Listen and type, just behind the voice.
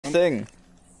thing.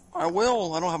 I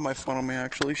will. I don't have my phone on me,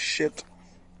 actually. Shit.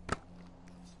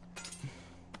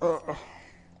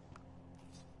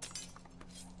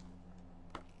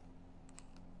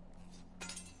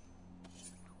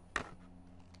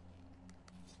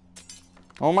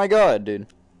 Oh my god, dude.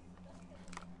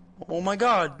 Oh my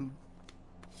god.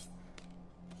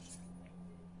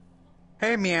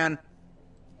 Hey, man.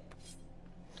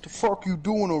 What the fuck you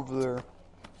doing over there?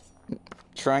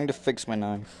 Trying to fix my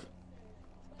knife.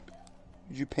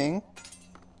 Did you ping?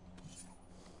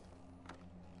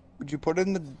 Did you put it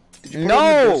in the... Did you put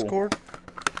it in the Discord?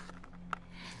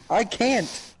 I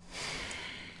can't.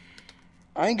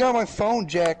 I ain't got my phone,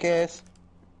 jackass.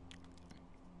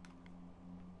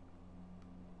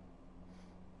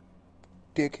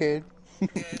 Dickhead.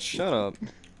 Shut up.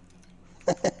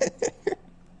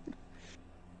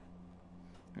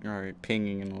 Alright,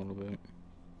 pinging in a little bit.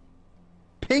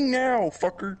 Ping now,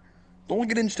 fucker. Don't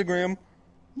look at Instagram.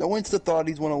 No Insta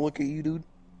thoughties want to look at you, dude.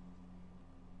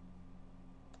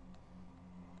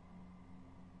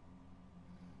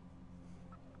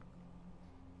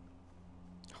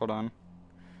 Hold on.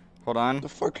 Hold on. What the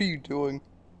fuck are you doing?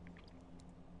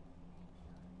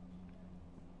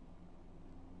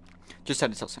 Just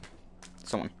had to tell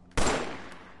someone.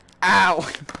 Ow!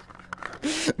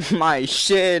 My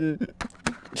shin!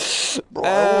 Bro,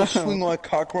 I will swing my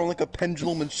cock around like a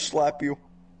pendulum and slap you.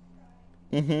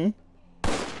 Mm-hmm.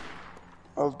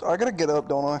 I gotta get up,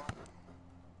 don't I?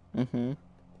 Mm-hmm.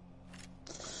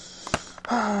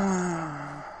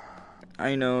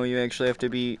 I know, you actually have to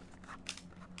be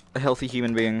a healthy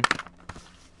human being.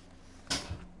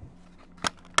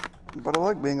 But I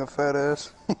like being a fat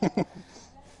ass.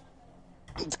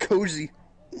 It's cozy.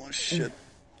 Oh shit.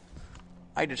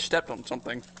 I just stepped on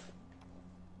something.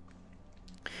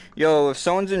 Yo, if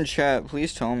someone's in chat,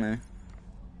 please tell me.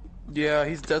 Yeah,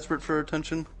 he's desperate for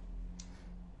attention.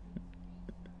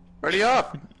 Ready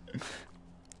up!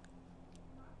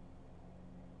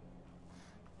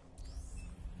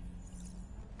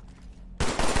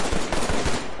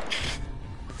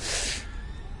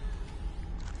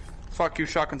 Fuck you,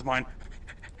 shotgun's mine.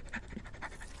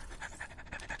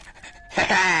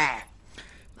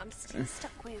 I'm still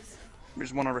stuck with...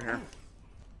 There's one over here.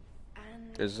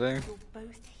 And Is there? you're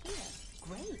both here.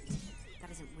 Great.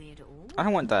 That isn't weird at all. I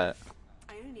don't want that.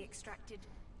 I only extracted...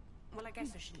 Well, I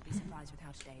guess I shouldn't be surprised with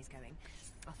how today is going.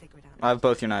 I'll figure it out. I have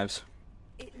both your knives.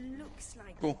 It looks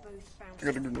like Cool. you both found I got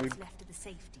a something grenade. that's left of the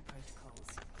safety protocols.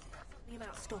 Something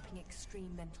about stopping extreme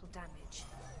mental damage.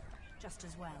 Just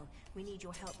as well, we need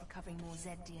your help recovering more Z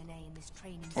DNA in this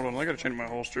training. Hold on, I gotta change my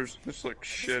holsters. This is like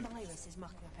shit. This virus is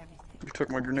mucking up everything. You took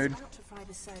my grenade. It's about to fry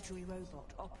the surgery robot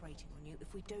operating on you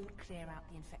if we don't clear out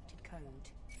the infected code.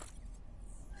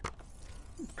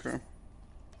 Okay.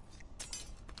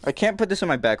 I can't put this in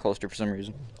my back holster for some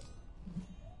reason.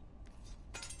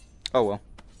 Oh well.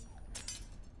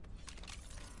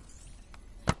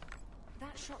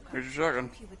 That shotgun Here's your shotgun. will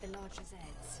help you with the larger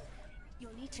Zeds.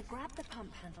 You'll need to grab the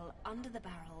pump handle under the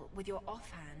barrel with your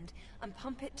offhand and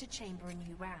pump it to chamber a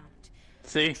new round.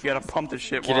 See, you gotta pump this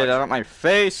shit. Get it out of my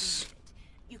face!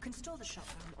 You can store the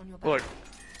shotgun on your barrel. Look.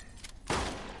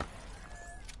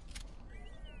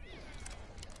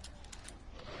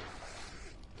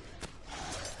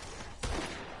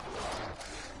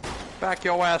 Back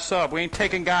your ass up. We ain't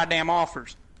taking goddamn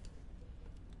offers.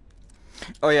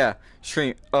 Oh yeah,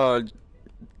 stream,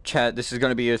 chat, this is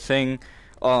gonna be a thing.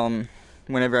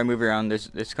 Whenever I move around,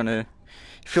 it's gonna,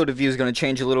 field of view is gonna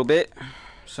change a little bit.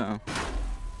 So,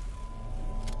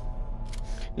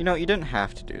 you know, you didn't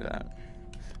have to do that.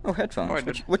 Oh, headphones. Oh, I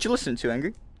did. What you listening to,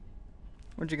 Angry?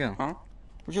 Where'd you go? Huh?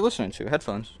 What you listening to?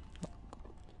 Headphones.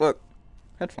 Look,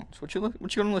 headphones. What you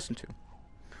gonna listen to?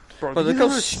 Bro, Oh, these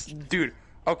look are how dude,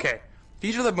 okay.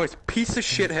 These are the most piece of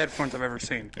shit headphones I've ever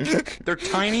seen. They're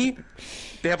tiny.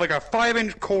 They have like a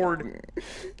 5-inch cord.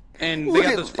 And they Look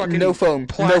got at- those fucking no foam, no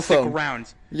plastic foam.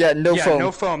 rounds. Yeah, no yeah, foam.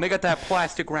 no foam. They got that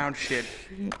plastic round shit.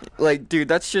 Like, dude,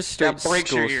 that's just straight That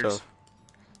breaks your school ears.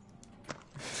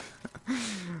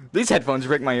 stuff. These headphones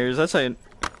break my ears. That's how.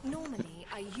 Normally,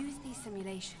 I use these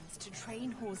simulations to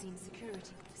train Horsine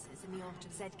security officers in the art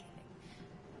of Zed killing.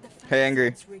 The fact Hey,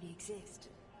 Angry. Zeds really exist.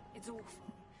 It's awful.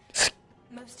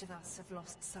 Most of us have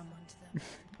lost someone to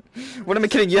them. What am I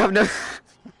kidding? You have no. If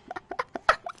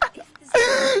the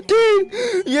Zed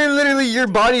Dude, you're literally, your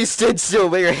body stood still,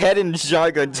 but your head and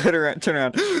shotgun turn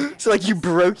around. So like you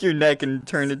broke your neck and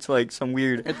turned into like some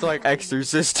weird, It's like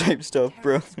exorcist type stuff,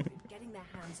 bro. getting their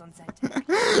hands on Zed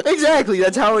tech. Exactly,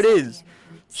 that's how it is.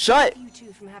 Shut You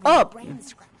two from having up. your brains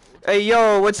scrambled. Hey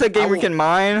yo, what's that game we will- can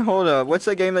mine? Hold up, what's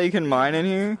that game that you can mine in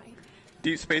here?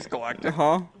 Deep Space Galactic.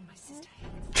 Huh? My sister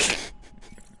hates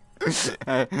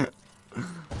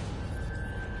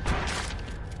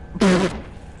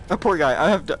A poor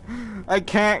guy. I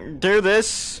can't do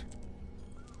this.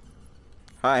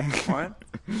 Hi. What?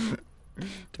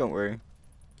 Don't worry.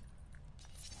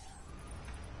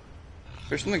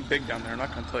 There's something big down there. I'm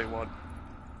not gonna tell you what.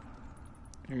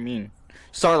 What do you mean?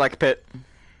 Sarlacc pit.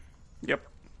 Yep,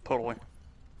 totally.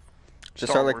 The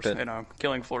Star Sarlacc Wars pit. in a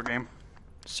Killing Floor game.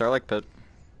 Sarlacc pit.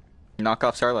 Knock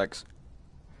off Sarlaccs.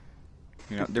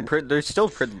 You know, they're still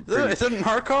pretty. Is it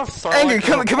Narkov? Angry,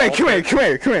 come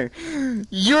here.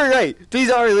 You're right.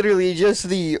 These are literally just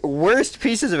the worst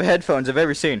pieces of headphones I've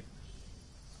ever seen.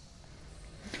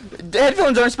 The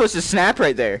headphones aren't supposed to snap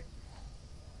right there.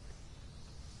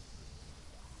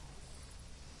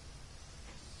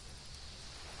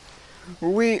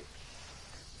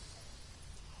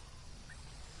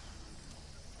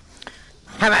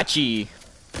 Hamachi!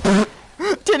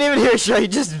 Didn't even hear a shot, he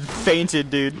just fainted,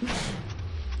 dude.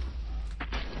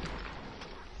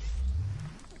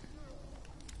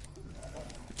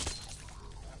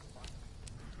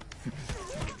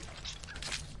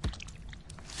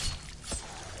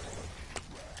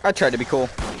 I tried to be cool.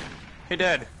 Hey,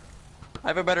 Dad. I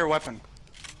have a better weapon.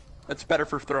 That's better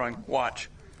for throwing. Watch.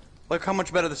 Look how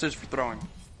much better this is for throwing.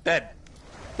 Dad.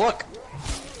 Look!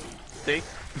 See?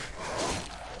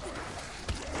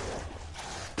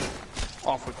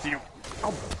 Off with you.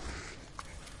 Ow.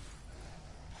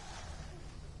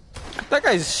 That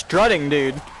guy's strutting,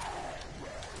 dude.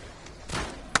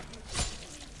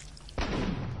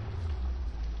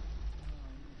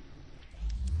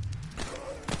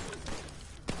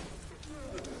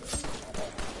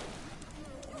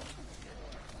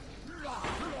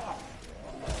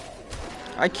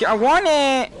 I want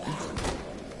it!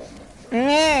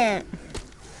 Yeah.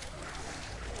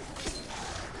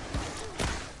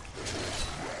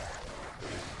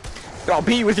 I'll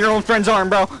beat you with your own friend's arm,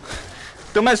 bro.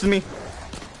 Don't mess with me.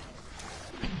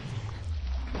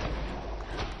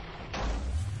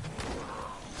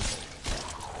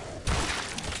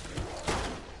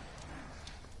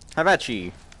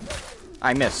 Havachi.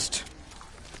 I missed.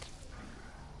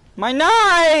 My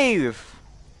knife!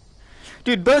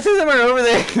 Dude, both of them are over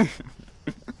there.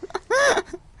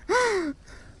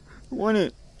 Want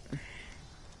it.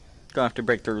 Gonna have to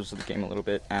break the rules of the game a little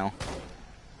bit. Ow.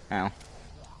 Ow.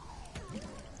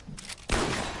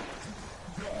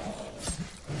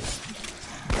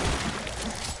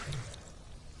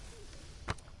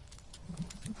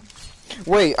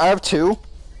 Wait, I have two?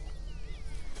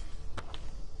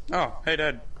 Oh, hey,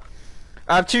 Dad.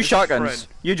 I have two This is shotguns.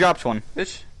 Fred. You dropped one.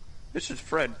 This is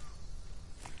Fred.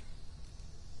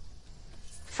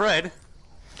 Fred?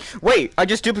 Wait, I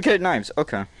just duplicated knives.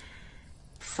 Okay.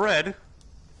 Fred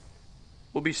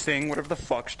will be seeing whatever the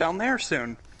fuck's down there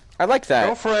soon. I like that.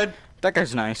 Go, Fred. That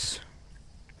guy's nice.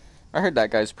 I heard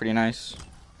that guy's pretty nice.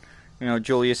 You know,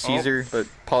 Julius Caesar, but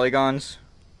polygons.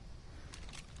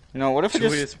 You know, what if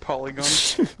Julius I Polygon.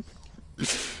 just...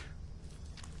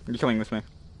 You're coming with me.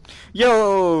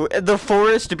 Yo, the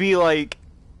forest be like...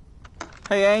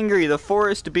 Hey, Angry, the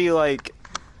forest be like...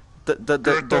 Get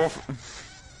the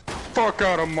fuck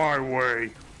out of my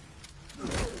way.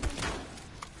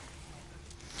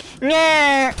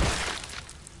 Yeah.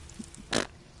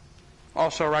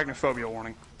 Also, arachnophobia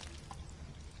warning.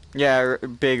 Yeah,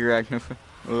 big arachnophobia.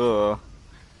 Ugh.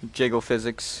 Jiggle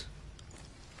physics.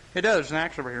 Hey, Dad, there's an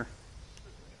axe over here.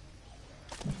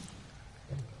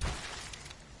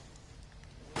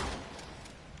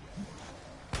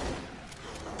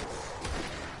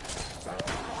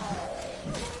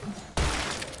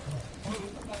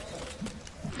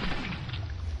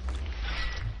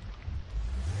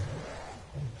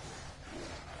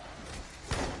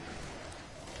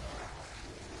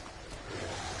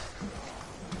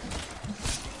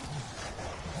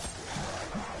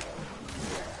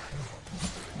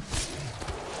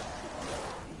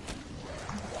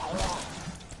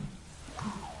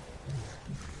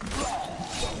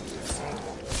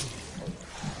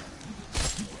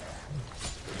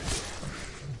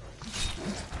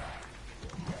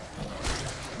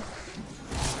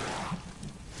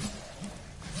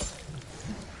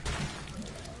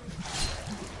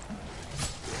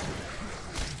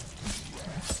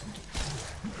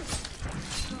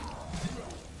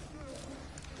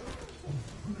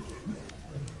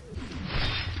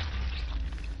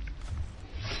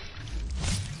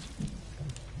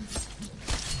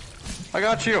 I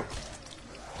got you.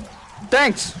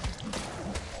 Thanks!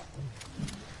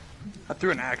 I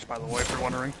threw an axe, by the way, if you're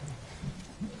wondering.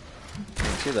 I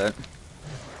see that.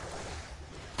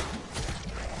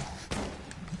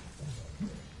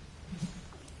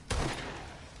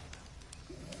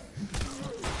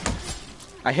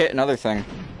 I I hit another thing.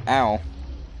 Ow.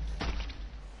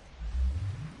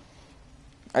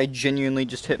 I genuinely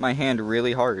just hit my hand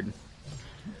really hard.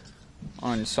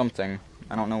 On something.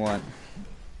 I don't know what.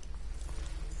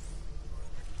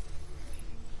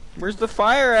 Where's the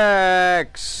fire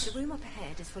axe? The room up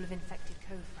ahead is full of infected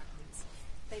code fragments.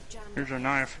 They've jammed Here's up your the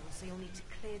knife. vessel, so you'll need to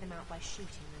clear them out by shooting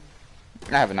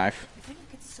them. I have a knife. If only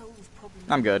we could solve problems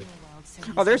I'm good. in the world so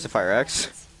Oh, there's easily the fire as axe.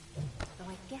 ours. Though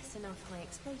I guess enough high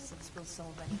explosives will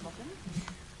solve any problem.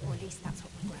 Or at least that's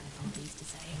what my grandfather used to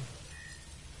say.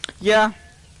 Yeah.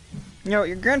 You know,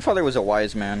 your grandfather was a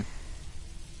wise man.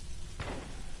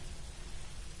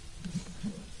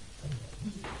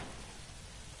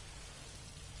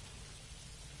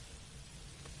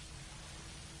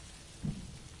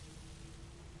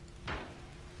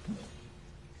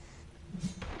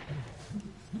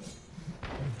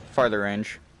 Farther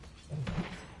range.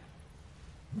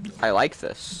 I like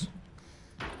this.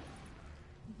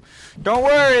 Don't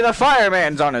worry, the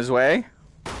fireman's on his way.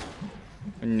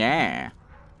 Nah.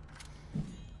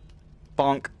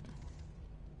 Bonk.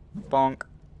 Bonk.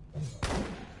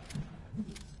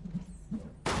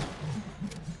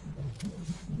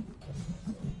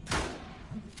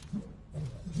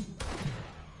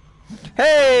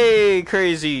 Hey,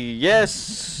 crazy.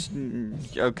 Yes.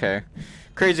 Okay.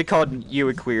 Crazy called you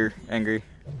a queer, Angry.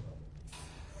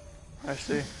 I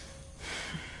see.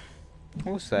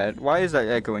 What was that? Why is that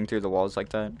echoing through the walls like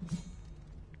that?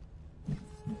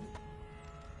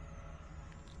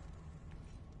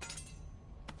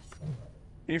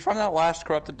 Can you find that last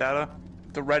corrupted data?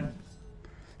 The red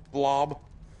blob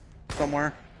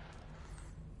somewhere?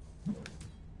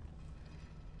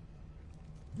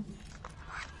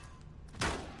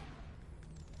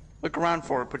 Look around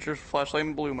for it. Put your flashlight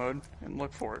in blue mode and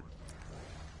look for it.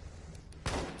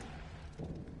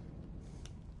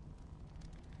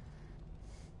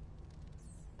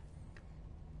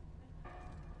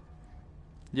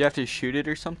 You have to shoot it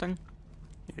or something?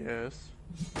 Yes.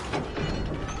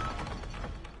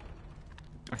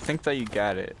 I think that you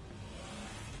got it.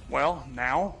 Well,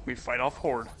 now we fight off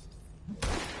Horde.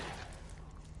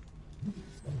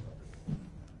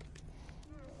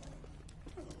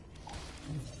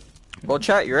 Well,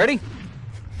 chat, you ready?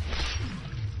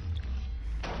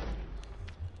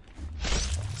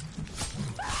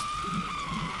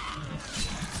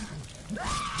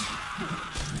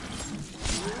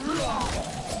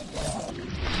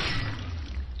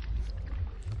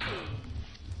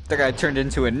 That guy turned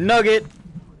into a nugget.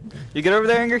 You get over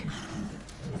there, Angry?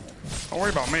 Don't worry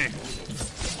about me.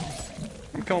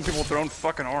 I'm killing people with their own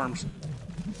fucking arms.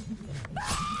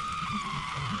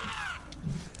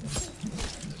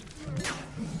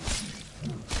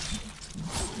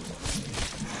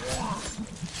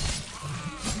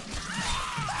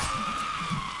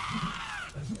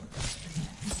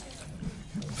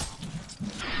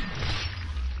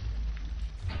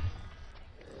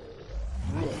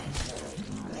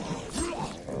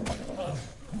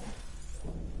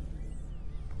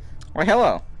 Why,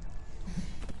 hello.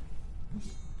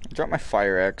 I dropped my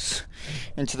fire axe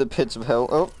into the pits of hell.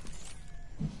 Oh.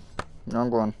 Wrong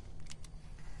one.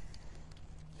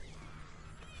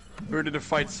 We ready to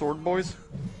fight sword boys?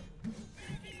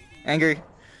 Angry.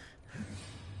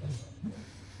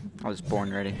 I was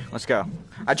born ready. Let's go.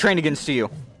 I trained against you.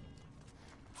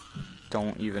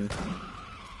 Don't even.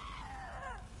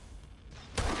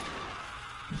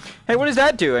 Hey, what does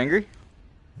that do, Angry?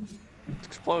 It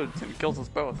explodes and it kills us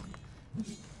both.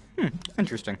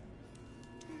 Interesting.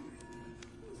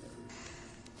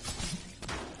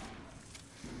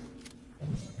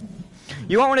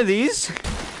 You want one of these?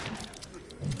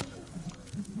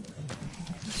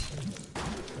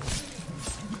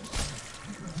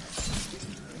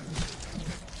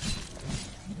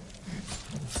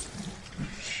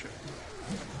 Shit.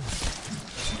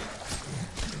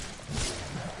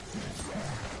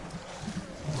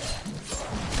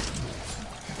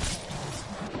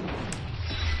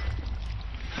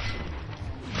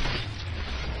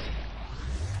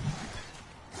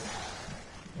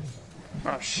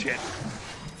 Oh shit.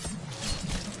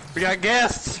 We got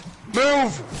guests!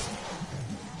 Move!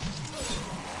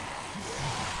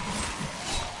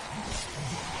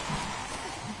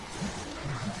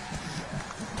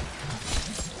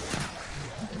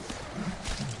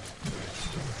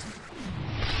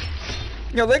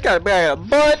 Yo, they got a bag of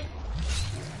butt.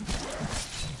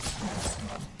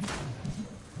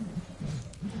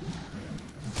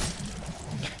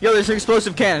 Yo, there's an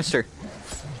explosive canister.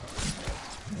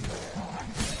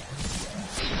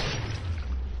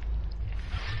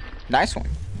 Nice one.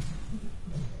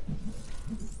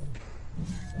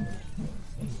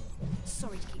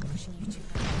 Sorry to keep pushing you too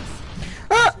much.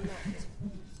 Ah!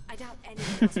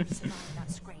 anyone else would survive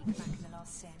that scrape back in the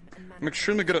last sim and I'm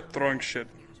extremely good at throwing shit.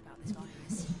 about this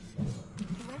virus.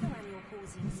 Whoever ran your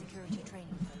Hawsey security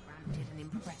training program did an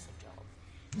impressive job.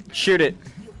 Shoot it.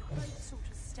 You're both sort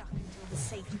of stuck until the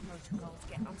safety protocols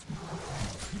get unscrewed.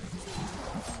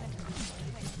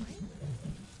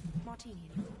 Martini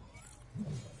anymore?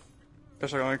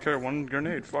 Guess I only carry one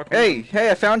grenade. Fuck. Hey,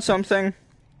 I found something.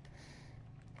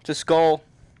 It's a skull.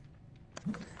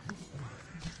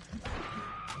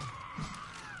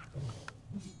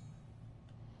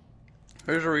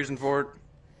 There's a reason for it.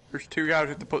 There's two guys who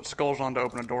have to put skulls on to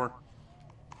open a door.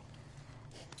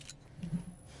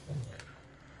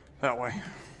 That way.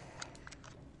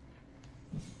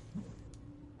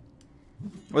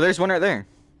 Well, there's one right there.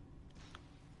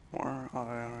 Or, oh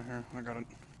yeah, right here. I got it.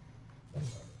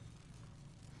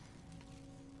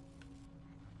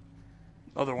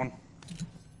 Other one.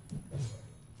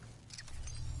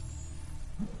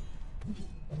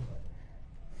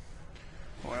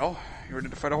 Well, you ready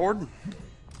to fight a horde?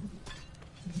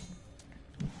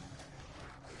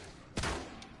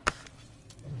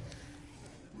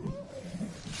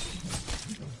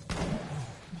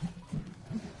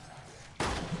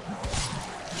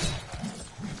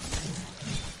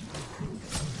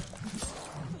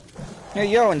 Hey,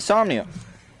 yo, Insomnia.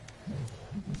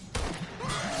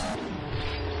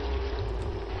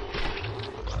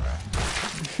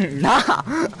 Nah.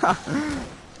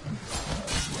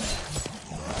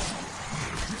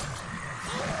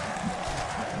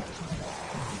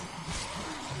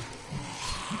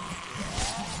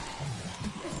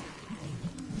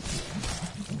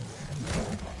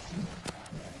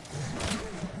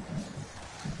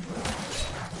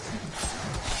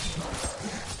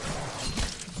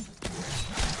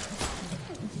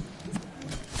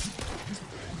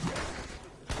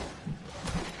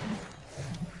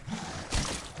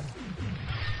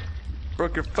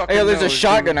 Broke your fucking Hey, there's a nose,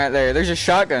 shotgun dude. right there. There's a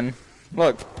shotgun.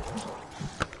 Look.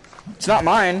 It's not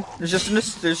mine. There's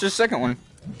just a second one.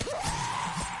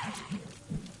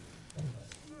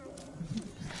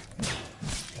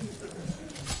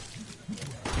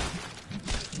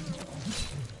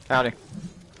 Howdy.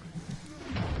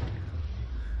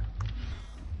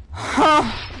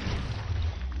 Huh.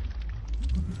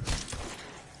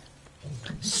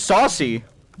 Saucy.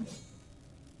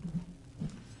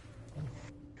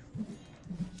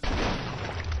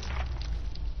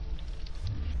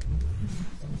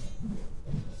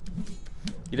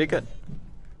 You did good.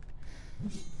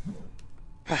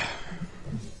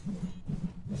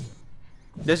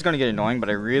 This is gonna get annoying, but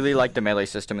I really like the melee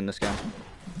system in this game.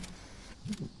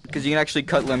 Because you can actually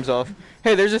cut limbs off.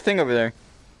 Hey, there's a thing over there.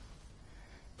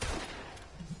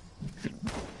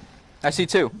 I see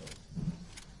two.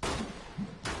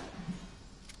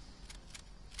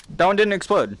 That one didn't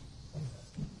explode.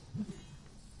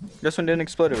 This one didn't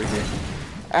explode over here.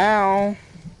 Ow.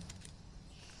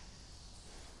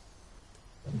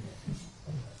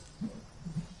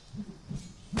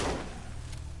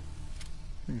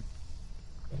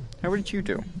 How did you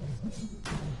do?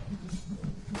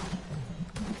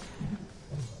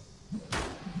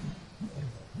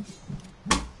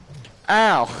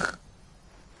 Ow!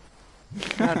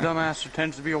 That dumbass, there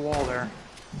tends to be a wall there.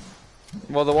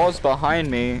 Well, the wall's behind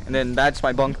me, and then that's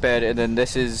my bunk bed, and then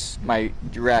this is my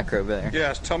rack over there.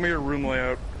 Yes, tell me your room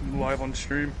layout live on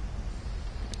stream.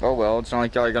 Oh well, it's not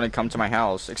like y'all are gonna come to my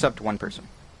house, except one person.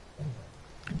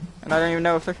 And I don't even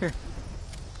know if they're here.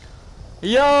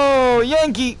 Yo,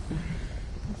 Yankee!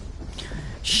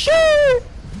 Shit!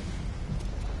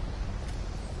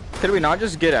 Could we not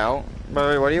just get out?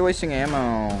 But why are you wasting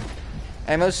ammo?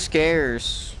 Ammo's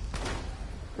scarce.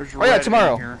 There's Oh yeah, red in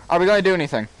tomorrow. here. Are we gonna do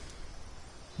anything?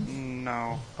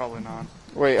 No, probably not.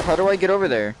 Wait, how do I get over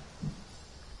there?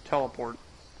 Teleport.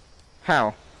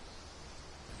 How?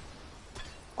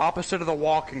 Opposite of the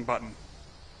walking button.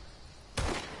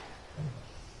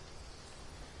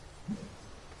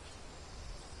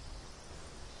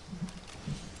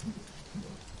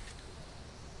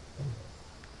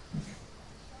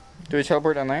 Do we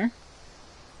teleport down there?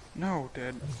 No,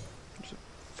 dude. There's a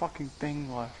fucking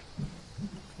thing left.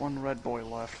 One red boy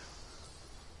left.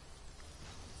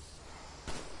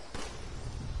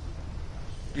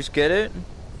 Just get it?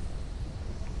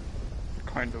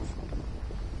 Kind of.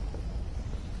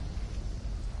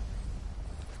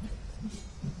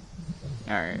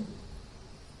 Alright.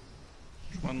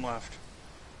 One left.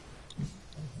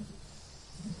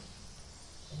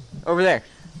 Over there.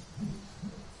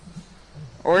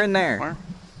 Or in there. Where?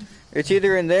 It's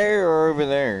either in there or over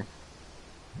there.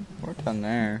 Or down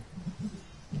there.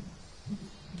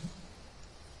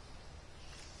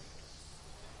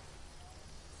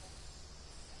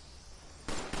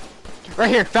 Right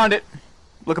here, found it.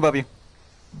 Look above you.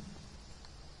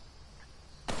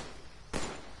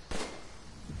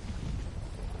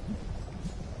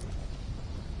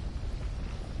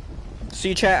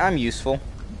 See, chat, I'm useful.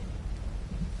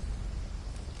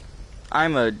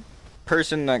 I'm a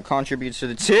person that contributes to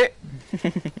the tit.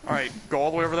 Alright, go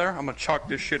all the way over there. I'm gonna chuck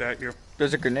this shit at you.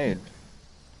 There's a grenade.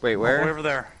 Wait, All where? the way over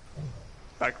there.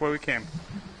 Back where we came.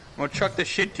 I'm gonna chuck this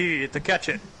shit to you to catch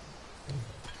it.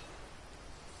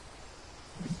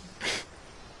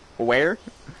 Where?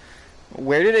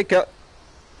 Where did it go?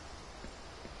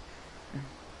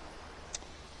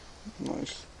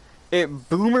 Nice. It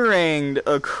boomeranged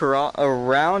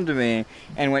around me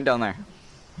and went down there.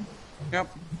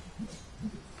 Yep.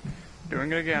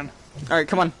 Doing it again. Alright,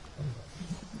 come on.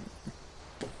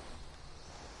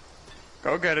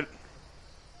 Go get it.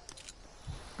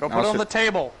 Go put it on the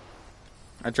table.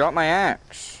 I dropped my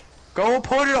axe. Go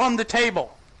put it on the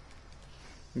table.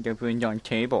 Go put it on the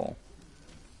table.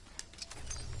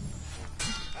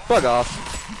 Bug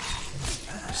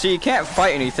off. See, you can't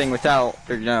fight anything without,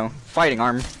 or, you know, fighting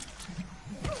arm.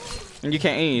 And you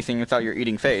can't eat anything without your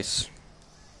eating face.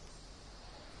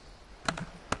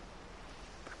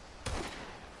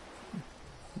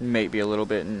 Maybe a little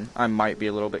bit, and I might be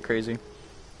a little bit crazy.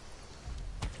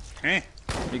 Eh.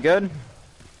 You good?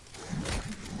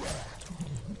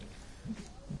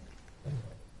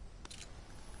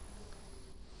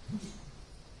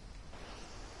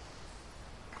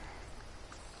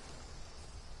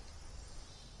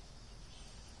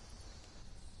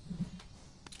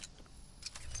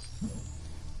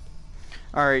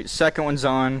 Alright, second one's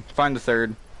on. Find the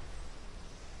third.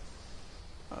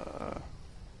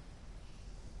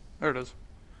 There it is.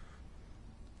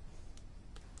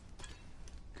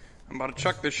 I'm about to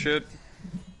chuck this shit.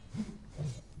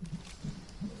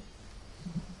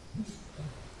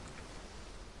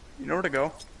 You know where to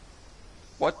go?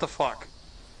 What the fuck?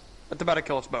 That's about to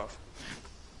kill us both.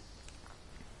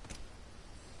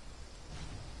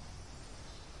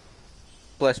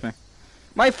 Bless me.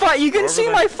 My fire! You can see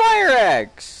there. my fire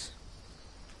axe!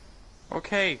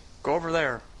 Okay, go over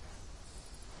there.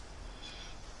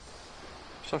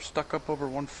 So stuck up over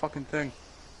one fucking thing.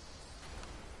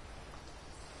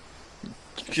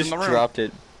 Just in the room. dropped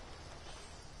it.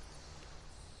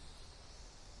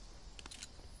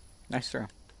 Nice throw.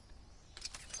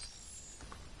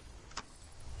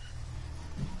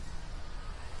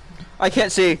 I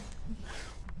can't see.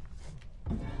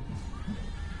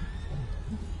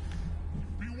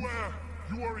 Beware,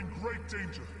 you are in great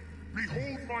danger.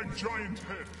 Behold my giant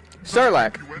head.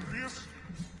 Sarlacc. You envious?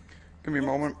 Give me a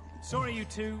moment. Sorry, you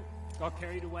two. Got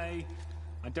carried away.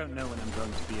 I don't know when I'm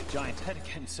going to be a giant head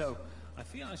again, so I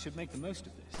feel I should make the most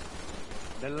of this.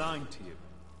 They're lying to you.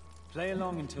 Play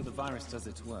along until the virus does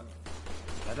its work.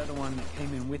 That other one that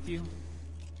came in with you,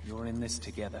 you're in this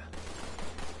together.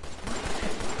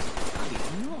 Bloody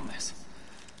enormous.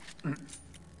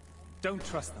 Don't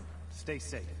trust them. Stay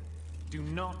safe. Do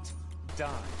not die.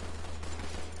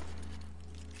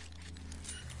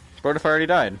 What if I already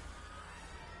died?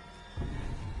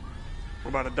 We're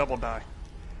about to double die.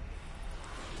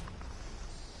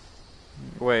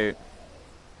 Wait.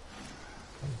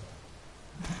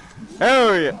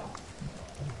 Oh yeah.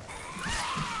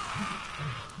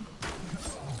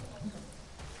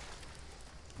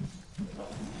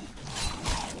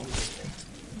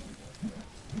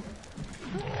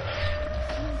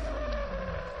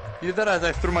 You did that as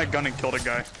I threw my gun and killed a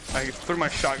guy. I threw my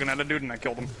shotgun at a dude and I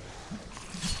killed him.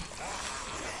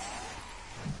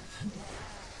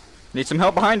 Need some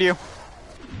help behind you.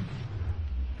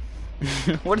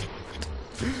 What?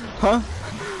 Huh?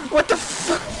 What the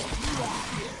fuck?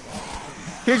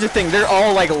 Here's the thing, they're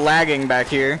all like lagging back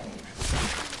here.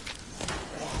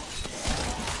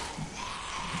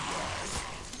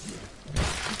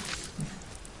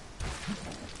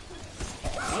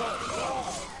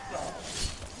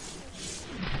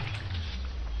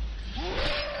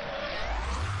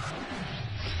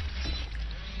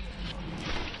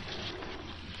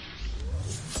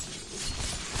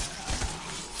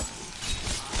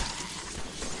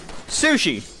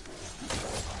 Sushi.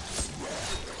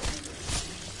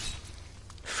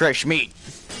 Fresh meat.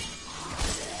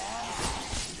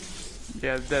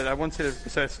 Yeah, that, I wouldn't say it's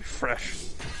precisely fresh. You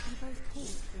both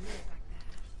paused for a minute back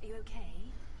there. Are you okay?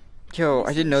 Yo,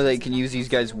 I didn't know that you can use these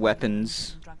guys'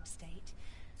 weapons. Drugged state.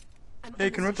 And Yeah,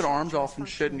 you can rip their arms off and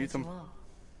shit and functional use them. as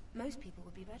you are, most people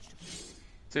would be vegetables.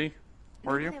 See?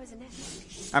 Where are Maybe you? there was a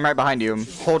necessary. I'm right behind you. I'm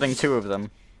holding 2 of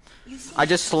them. You see, I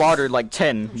just slaughtered like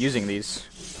 10 using these.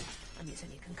 I mean, it's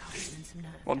only a concussion and some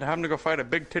nerve. Well, having to go fight a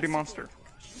big titty monster.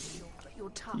 You're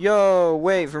tough. Yo,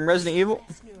 wait, from Resident Evil?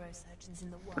 Best neurosurgeons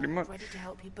in the world, Pretty much. ready to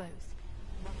help you both.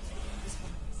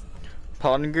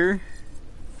 Pottinger?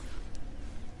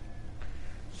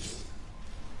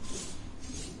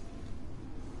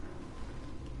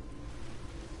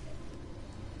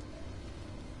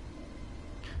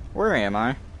 Where am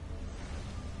I?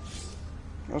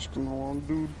 Asking the wrong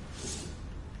dude.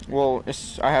 Well,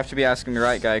 I have to be asking the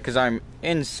right guy because I'm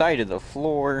inside of the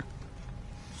floor.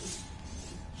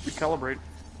 Recalibrate.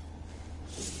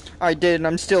 I did, and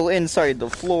I'm still inside the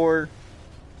floor.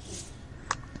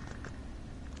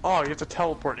 Oh, you have to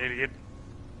teleport, idiot.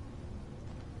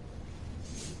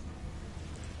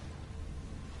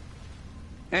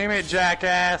 Aim it,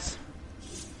 jackass.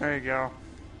 There you go.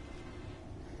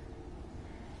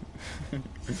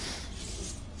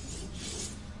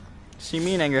 See,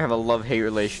 me and Anger have a love-hate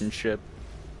relationship.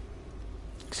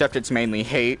 Except it's mainly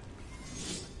hate.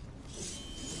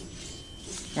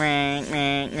 You might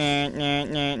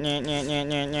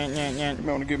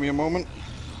want to give me a moment.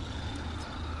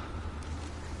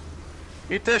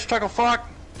 Eat this, chuckle fuck!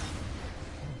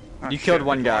 Oh, You shit, killed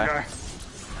one guy.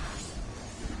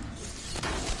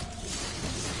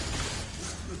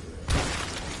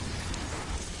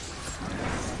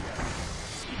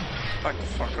 Back the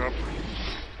fuck up.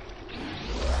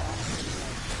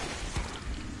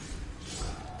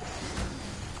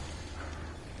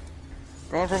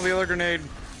 Going from the other grenade.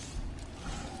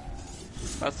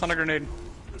 That's not a grenade.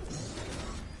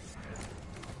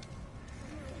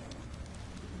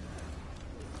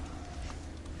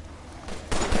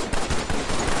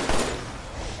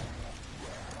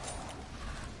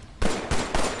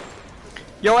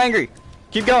 Yo, Angry!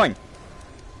 Keep going!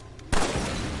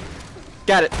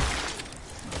 Got it!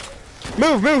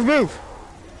 Move, move, move!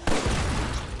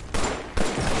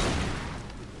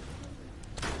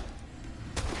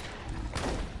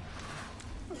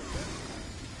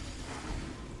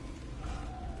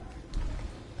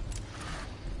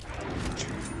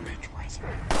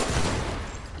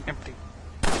 Empty.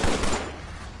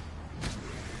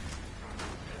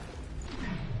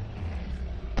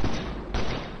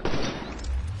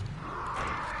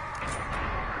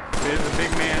 There's a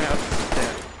big man up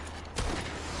there.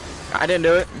 I didn't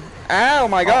do it. Ow,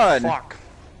 my god! Oh, fuck.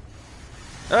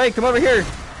 Hey, come over here!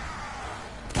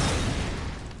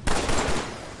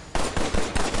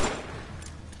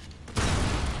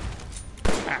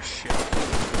 Ah, shit.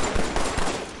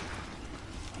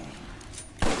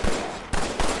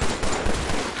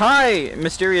 Hi,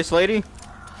 mysterious lady.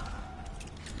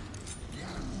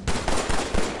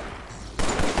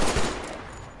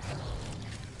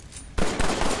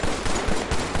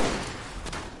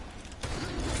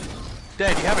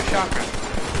 Dad, you have a shotgun.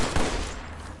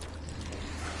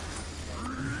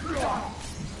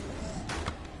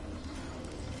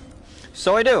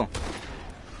 So I do.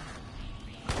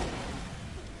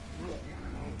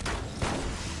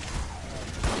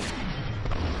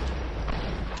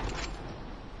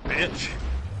 Bitch.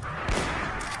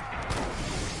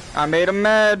 I made him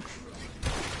mad.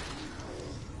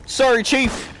 Sorry,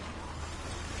 Chief.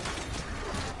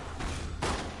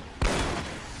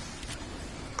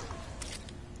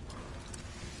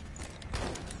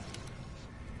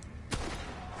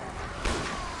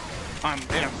 I'm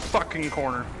in a fucking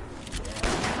corner.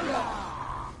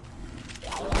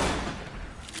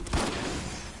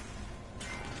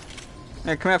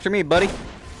 Hey, come after me, buddy.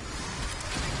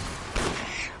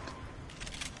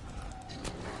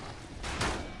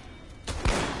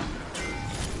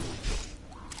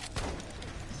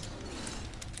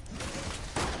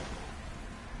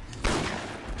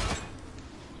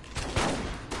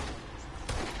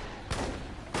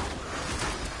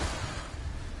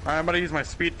 I'm gonna use my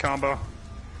speed combo.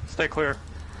 Stay clear.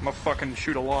 I'm gonna fucking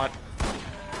shoot a lot.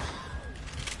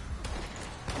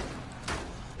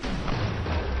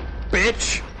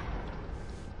 Bitch!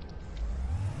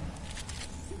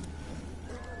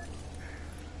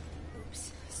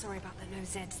 Oops, sorry about the no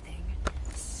Zeds thing.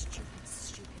 Stupid,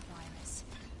 stupid virus.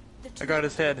 I got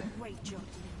his head. Great job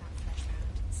doing that flesh round.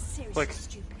 Seriously Look,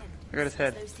 stupendous. I got his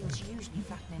head. Those things usually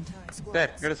flatten entire squads.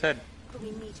 Dad, I got his head. But we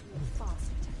need to move fast,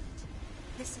 Lieutenant.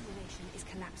 This simulation is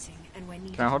collapsing, and we're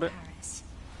needed Can I hold in it? Paris.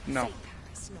 No. Fake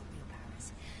Paris, not real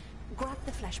Paris. Grab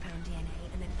the fleshpound DNA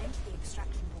and then enter the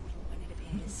extraction portal when it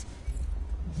appears.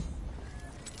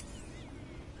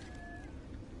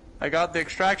 I got the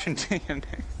extraction DNA.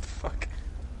 Fuck.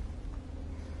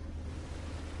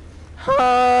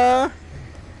 Huh?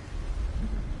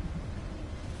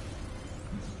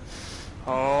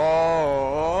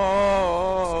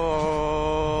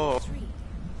 Oh. 3,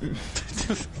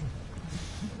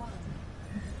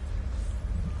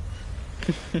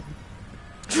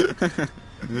 1.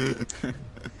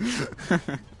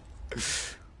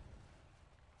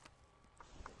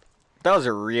 That was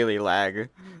a really lag.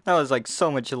 That was like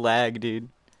so much lag, dude.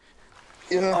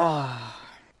 Yeah.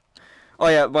 Oh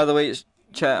yeah, by the way,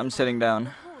 chat, I'm sitting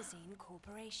down. Horzine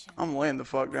Corporation. I'm laying the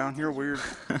fuck down. You're weird.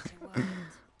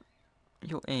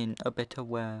 You're in a better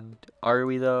world. Are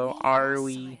we though? Are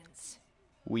we?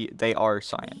 They are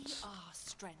science. We are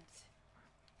strength.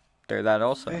 They're that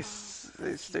also. They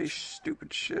say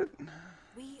stupid shit.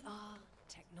 We are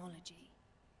technology.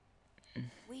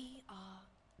 We are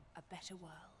a better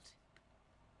world.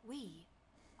 We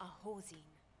are Horzine.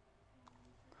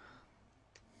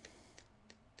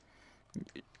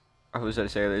 I was going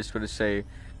to say, I was going to say,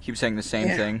 keep saying the same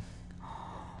thing.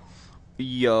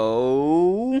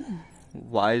 Yo,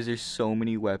 why is there so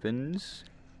many weapons?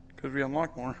 Because we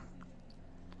unlock more.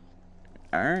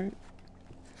 Alright.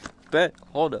 Bet,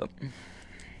 hold up.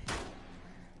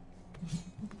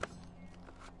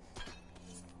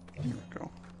 Here we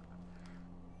go.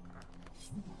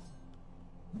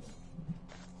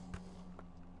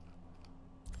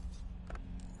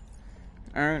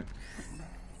 Alright.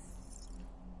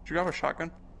 Do you have a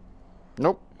shotgun?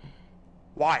 Nope.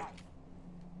 Why?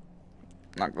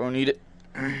 Not gonna need it.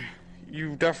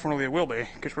 You definitely will be,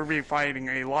 because we'll be fighting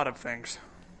a lot of things.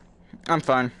 I'm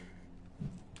fine.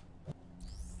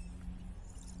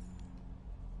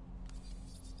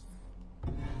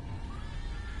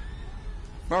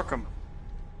 Welcome.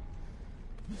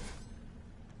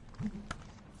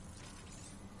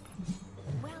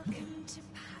 Welcome to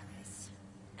Paris.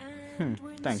 And we're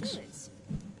in the thanks. sewers.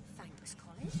 Thanks,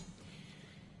 Colin.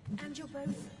 And you're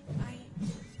both... I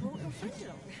brought your friend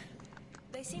along.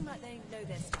 They seem like they know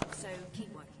their stuff, so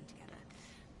keep working together.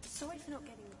 Sorry for not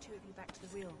getting the two of you back to the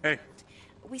real Hey. world.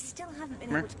 We still haven't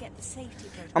been able to get the safety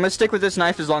protocol. I'm gonna stick with this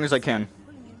knife as long as I can.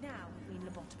 Pulling you now between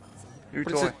lobotomies. New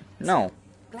What is toy. it? No.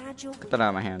 Glad you're Get that out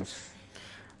of my hands.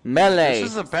 Melee. This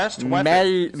is the best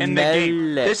weapon in the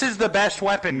game. This is the best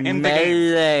weapon in the game.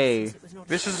 Melee.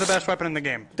 This is the best weapon in the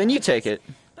game. Then you take it.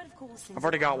 But of course, I've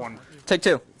already got one. Take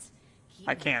two.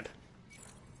 I can't.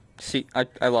 See,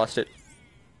 I lost it.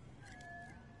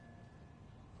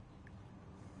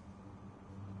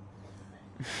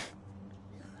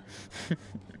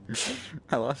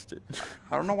 I lost it.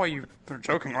 I don't know why you are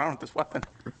joking around with this weapon.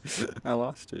 I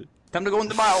lost it. Time to go in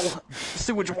the bottle.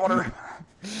 Sewage water.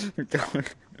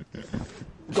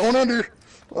 Going under.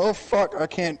 Oh fuck, I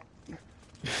can't.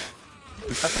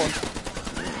 Have fun.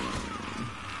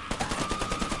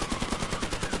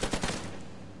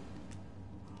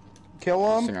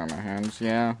 Kill him. Sitting on my hands,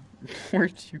 yeah.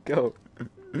 Where'd you go?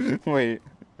 Wait.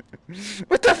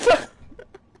 What the fuck?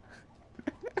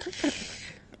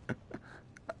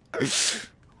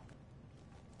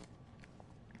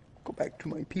 Go back to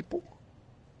my people.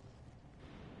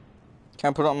 Can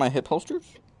I put it on my hip holsters?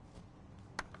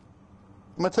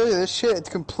 I'm gonna tell you this shit, it's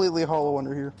completely hollow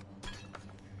under here.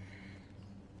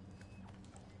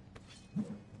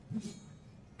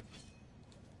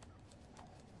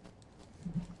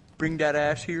 Bring that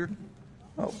ass here.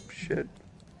 Oh shit.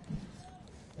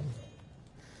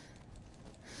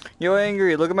 Yo,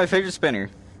 Angry, look at my fidget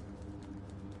spinner.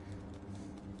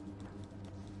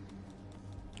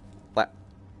 What?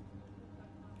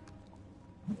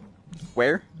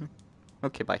 Where?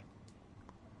 Okay, bye.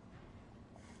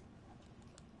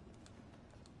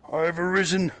 I've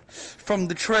arisen from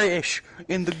the trash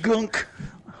in the gunk.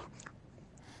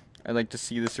 I'd like to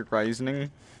see this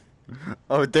rising.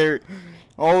 Oh, there.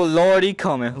 Oh, Lord, he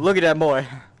coming. Look at that boy.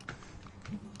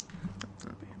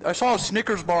 I saw a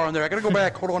Snickers bar in there. I gotta go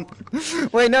back. Hold on.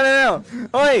 Wait, no.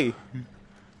 Oi!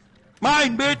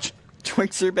 Mine, bitch!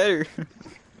 Twinks are better.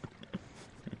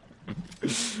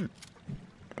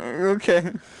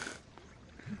 Okay.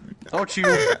 Don't you?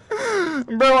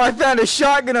 Bro, I found a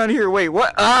shotgun on here. Wait,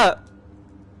 what? Ah!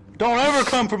 Don't ever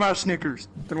come for my Snickers.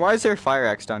 Then why is there a fire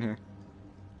axe down here?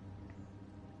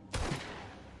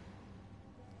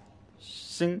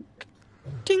 Sink.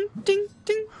 Ting, ting,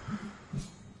 ting.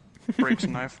 Breaks a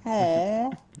knife.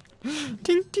 Aww.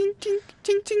 Ting, ting, ting,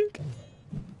 ting, ting.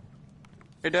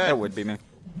 Hey, Dad. That would be me.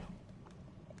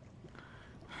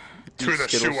 To Eat the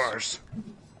Skittles. sewers.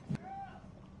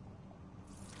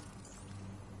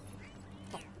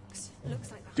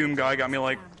 Looks like Doom guy got me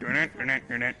like. Grenades.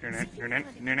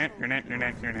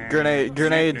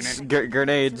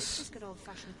 just good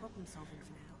old-fashioned problem solving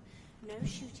for now. No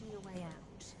shooting your way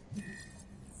out.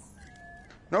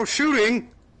 No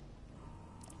shooting!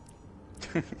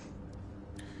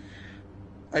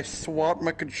 I swapped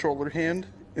my controller hand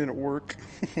and it worked.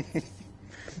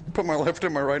 Put my left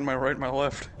in my right and my right in my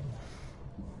left.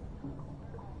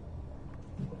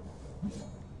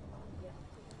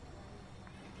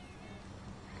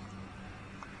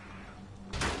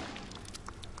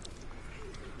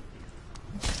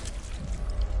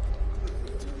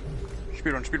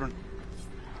 Speedrun.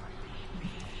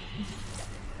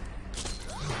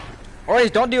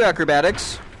 Alright, don't do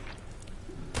acrobatics.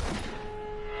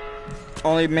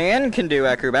 Only man can do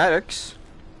acrobatics.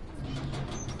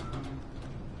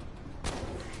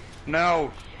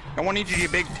 No. I want you to be a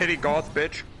big titty goth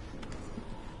bitch.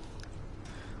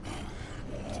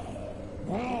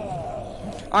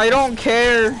 I don't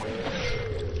care.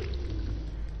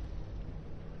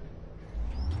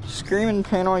 Scream and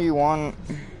pain all you want.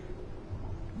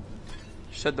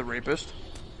 Said the rapist.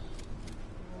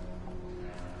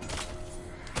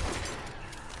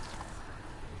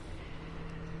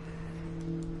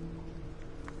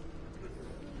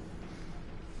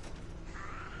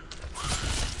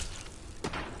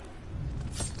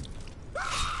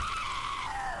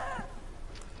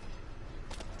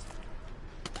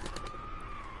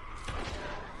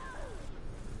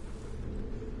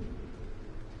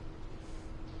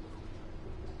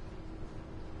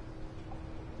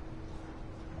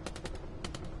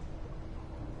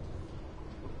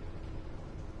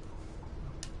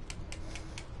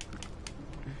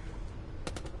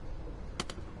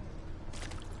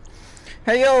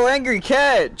 Hey, yo, angry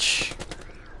catch!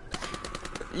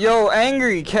 Yo,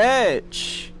 angry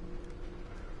catch!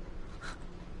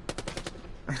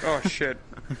 Oh shit.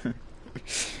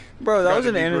 Bro, that Got was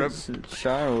an to be grip. innocent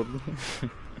child.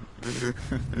 There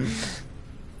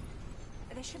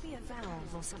should be a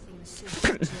valve or something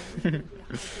suited to the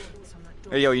hydraulics on that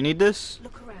door. Hey, yo, you need this?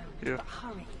 Look around, Yeah. but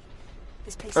hurry.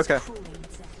 This place Okay. is crawling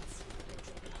with zeds.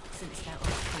 Since there are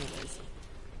crawlers.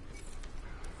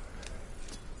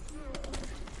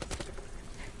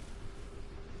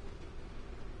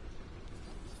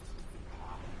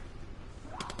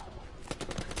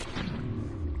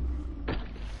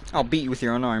 I'll beat you with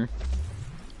your own arm.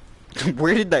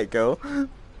 Where did that go?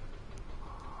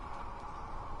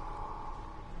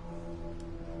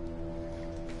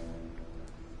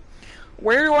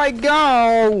 Where do I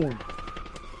go?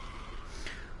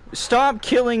 Stop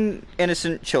killing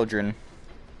innocent children.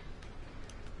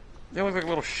 They look like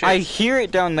little shit. I hear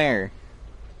it down there.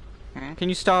 Hmm? Can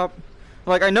you stop?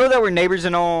 Like, I know that we're neighbors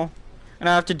and all, and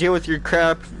I have to deal with your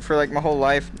crap for like my whole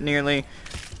life, nearly.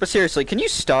 But seriously, can you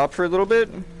stop for a little bit?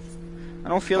 I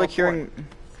don't feel like hearing...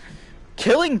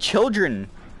 Killing children!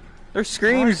 Their What are you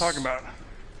screams... talking about?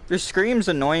 Their screams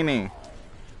annoy me. I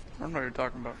don't know what you're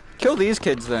talking about. Kill these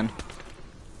kids then.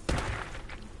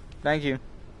 Thank you.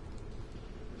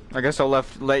 I guess I'll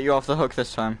let you off the hook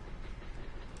this time.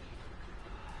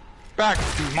 Back,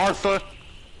 Martha!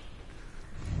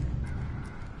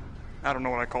 I don't know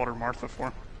what I called her Martha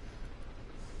for.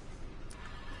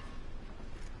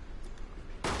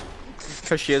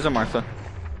 Because she is a Martha.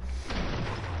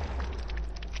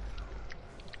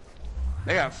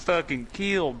 They got fucking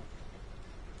killed.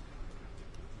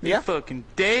 They Yeah. fucking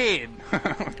dead.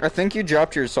 I think you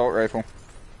dropped your assault rifle.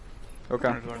 Okay.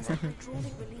 What are you talking about?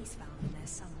 Hydraulic release valve in there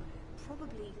somewhere.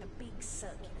 Probably a big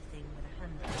circular thing with a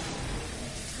handle.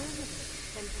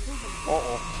 Then pull them.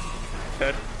 Uh-oh.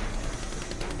 Dead.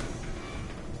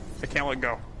 I can't let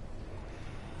go.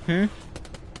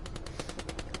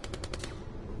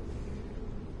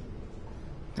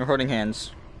 We're holding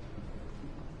hands.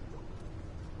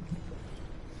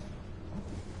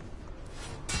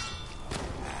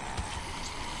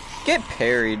 Get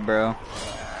parried, bro.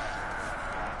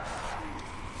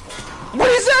 What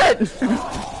is that?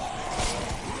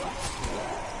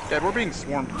 Dad, we're being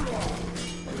swarmed.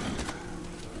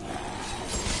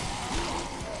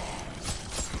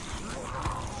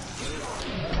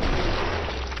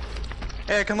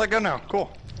 Hey, I can let go now. Cool.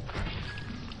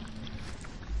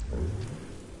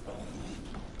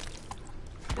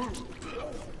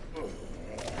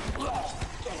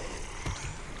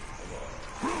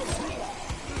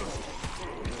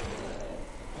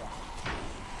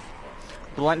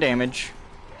 Blunt damage.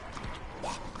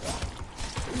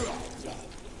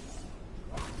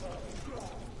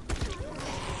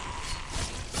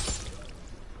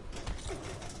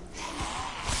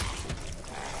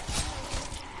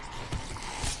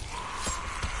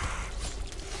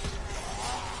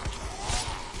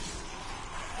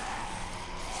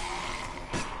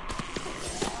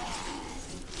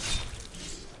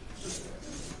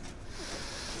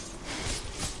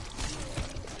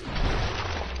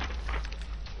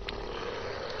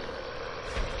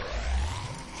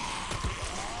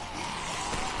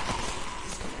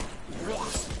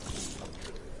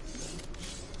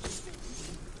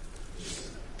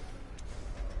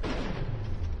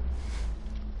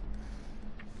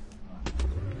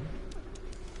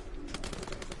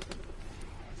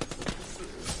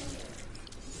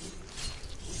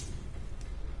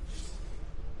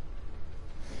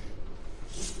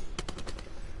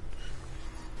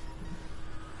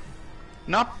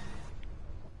 Nope.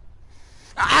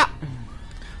 Ah!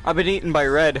 I've been eaten by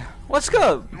Red. Let's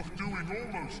go! You're doing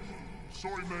almost.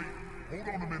 Sorry, mate.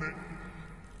 Hold on a minute.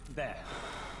 There.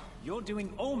 You're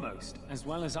doing almost as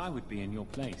well as I would be in your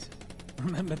place.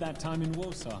 Remember that time in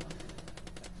Warsaw?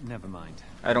 Never mind.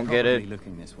 I don't get it.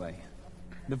 Looking this way.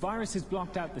 The virus has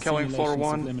blocked out the Killing floor simulation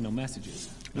 1. subliminal messages.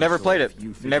 Never Not played sure it. if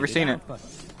you figured Never it seen out, it. But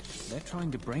they're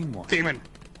trying to brainwash. Demon.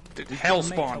 Hell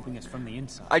spawn.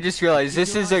 I just realized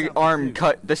this is a arm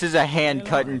cut. This is a hand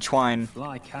cut in twine.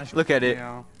 Look at it.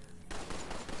 Yeah.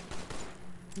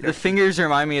 The fingers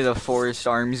remind me of the Forest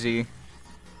Armsy.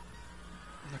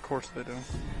 Of course they do.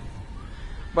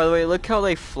 By the way, look how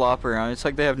they flop around. It's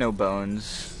like they have no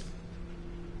bones.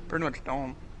 Pretty much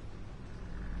don't.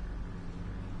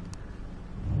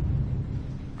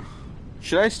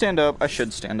 Should I stand up? I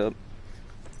should stand up.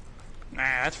 Nah,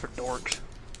 that's for dorks.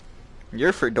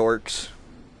 You're for dorks.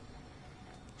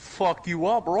 Fuck you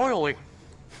up royally.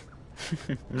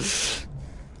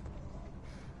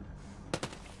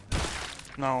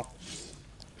 No.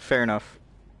 Fair enough.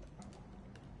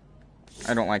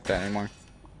 I don't like that anymore.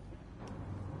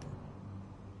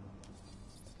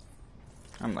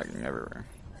 I'm lagging everywhere.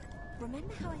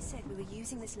 Remember how I said we were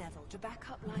using this level to back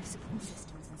up life support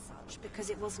systems and such because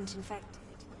it wasn't infected?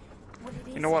 Well, it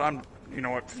is. You know what? You know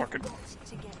what? Fuck it. We've got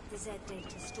to get the Z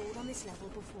data stored on this level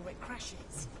before it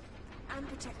crashes, and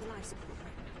protect the life support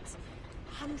programs.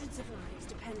 Hundreds of lives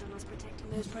depend on us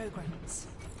protecting those programs.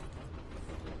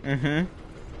 Mm-hmm.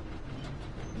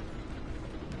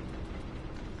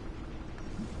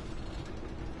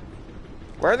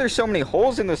 Why are there so many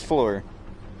holes in this floor?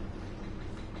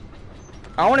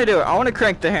 I want to do it. I want to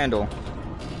crank the handle.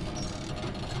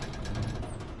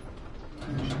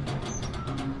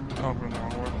 Oh, we're in the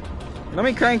wrong way. Let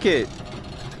me crank it.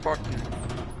 Fuck you.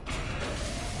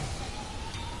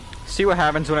 See what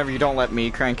happens whenever you don't let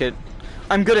me crank it.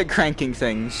 I'm good at cranking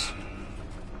things.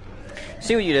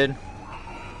 See what you did.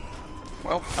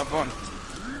 Well, have fun.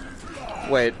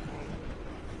 Wait.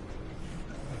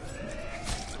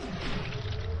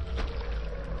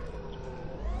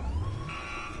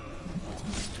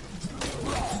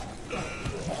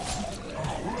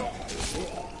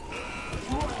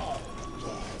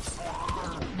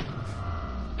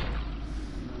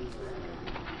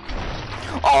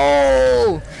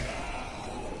 Oh!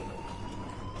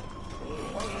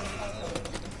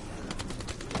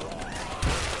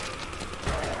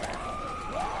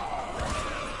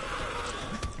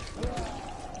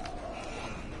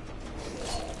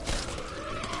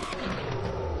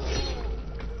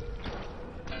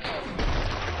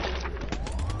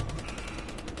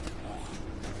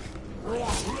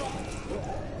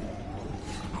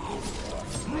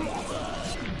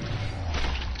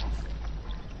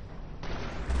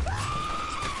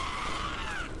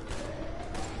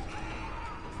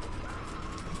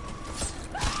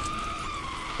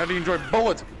 How do you enjoy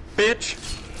bullets, bitch?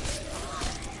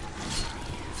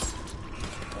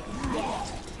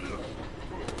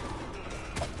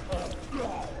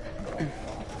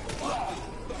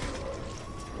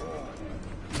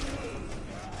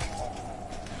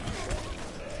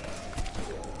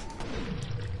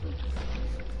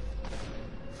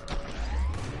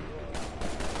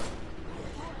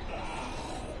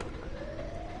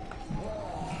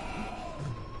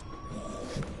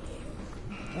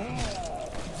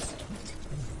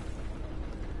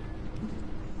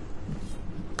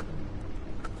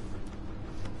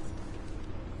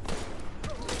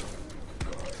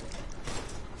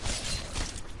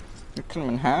 Cut them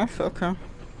in half? Okay.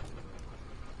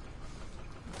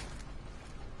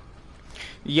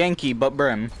 Yankee, but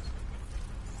brim.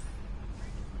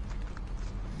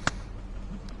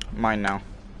 Mine now.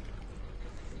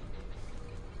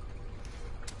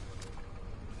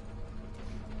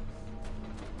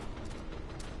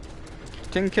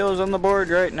 10 kills on the board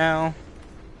right now.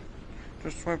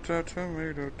 Just wiped out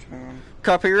Tomato Town.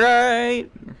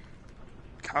 Copyright!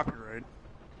 Copyright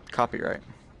Copyright.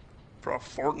 for a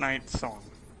Fortnite song.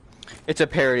 It's a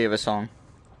parody of a song.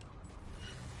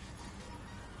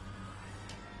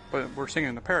 But we're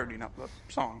singing the parody, not the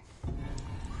song.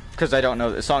 Because I don't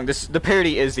know the song. The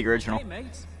parody is the original. Hey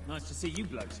mates, nice to see you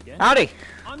blokes again. Howdy!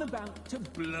 I'm about to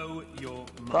blow your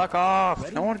mind. Fuck off!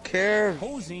 Ready? No one cares.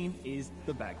 Paulzine is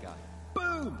the bad guy.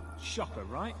 Boom! Shocker,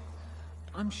 right?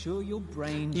 I'm sure your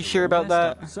brain. You sure about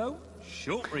that? So,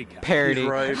 short recap. Parody. He's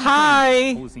right.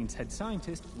 Hi! Paulzine's head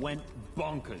scientist went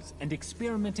bonkers and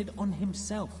experimented on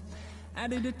himself.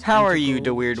 Added a How are you, tentacle,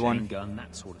 the weird chain one? gun,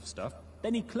 that sort of stuff.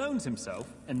 Then he clones himself,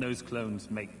 and those clones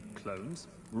make clones.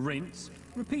 Rinse,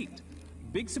 repeat.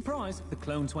 Big surprise, the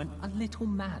clones went a little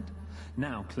mad.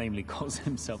 Now claimly calls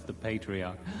himself the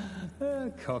Patriarch.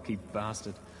 Cocky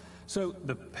bastard. So,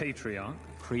 the Patriarch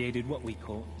created what we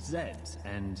call Zeds,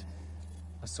 and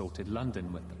assaulted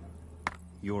London with them.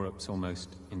 Europe's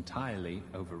almost entirely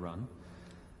overrun.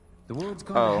 The world's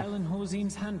gone to hell in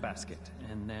Horzine's handbasket,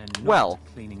 and they're not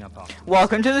cleaning up after.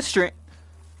 Welcome to the stream.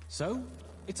 So,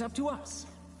 it's up to us.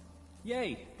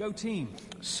 Yay, go team.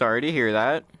 Sorry to hear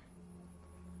that.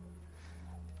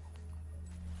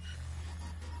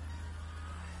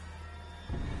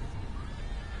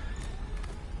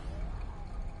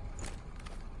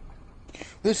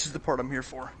 This is the part I'm here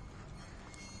for.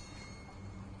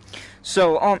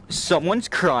 So, someone's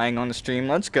crying on the stream.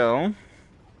 Let's go.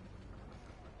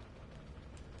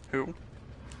 Who?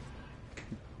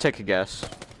 Take a guess.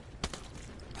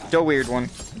 Do a weird one.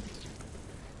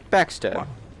 Backstab. What?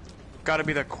 Gotta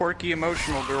be the quirky,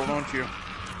 emotional girl, don't you?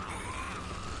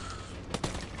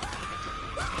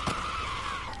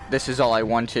 This is all I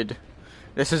wanted.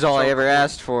 This is all I ever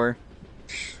asked for.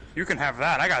 You can have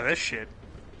that. I got this shit.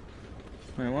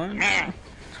 Wait, what?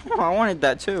 Oh, I wanted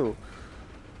that too.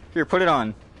 Here, put it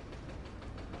on.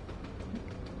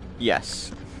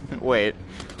 Yes. Wait.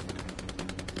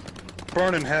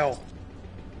 Burn in hell.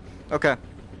 Okay.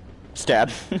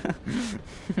 Stab.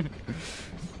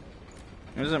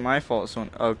 It wasn't my fault.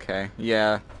 Okay.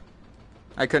 Yeah.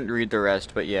 I couldn't read the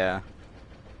rest, but yeah.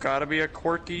 Gotta be a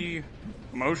quirky,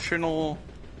 emotional,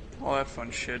 all that fun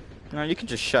shit. No, you can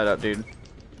just shut up, dude.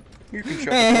 You can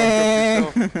shut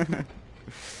the fuck up yourself.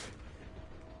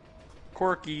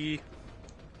 Quirky.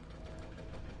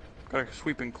 Gotta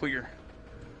sweep and clear.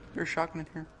 There's a shotgun in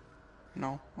here?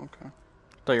 No? Okay.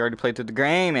 Thought you already played through the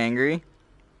game, Angry.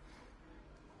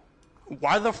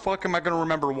 Why the fuck am I gonna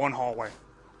remember one hallway?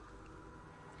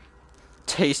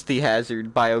 Taste the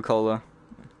hazard, Bio-Cola.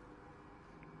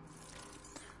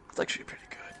 It's actually pretty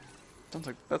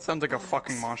good. That sounds like a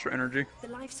fucking Monster Energy. The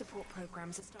life support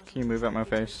programs are starting. Can you move out my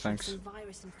face? Thanks.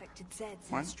 Virus-infected Zeds in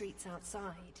What? the streets outside.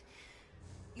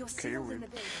 You're Okay, you're sealed in weird. the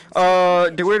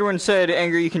building. The weird one said,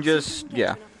 Angry, you can just,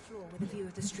 yeah. With a view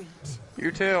of the street.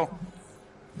 You too.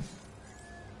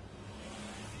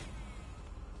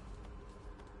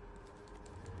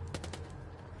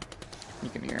 You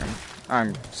can hear him.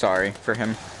 I'm sorry for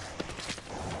him.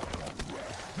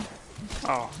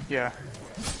 Oh, yeah.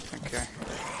 Okay.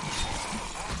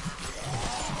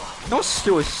 Don't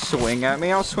still swing at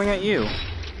me, I'll swing at you.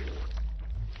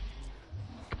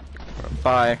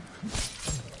 Bye.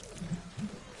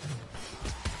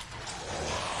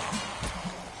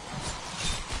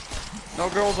 No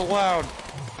girls allowed.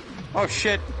 Oh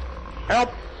shit.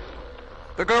 Help!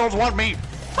 The girls want me!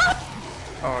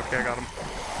 Oh, okay, I got him.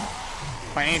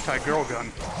 My anti-girl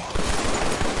gun.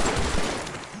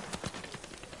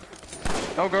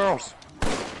 No girls.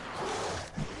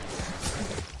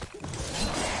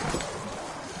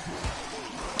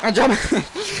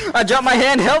 I dropped my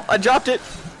hand, help! I dropped it!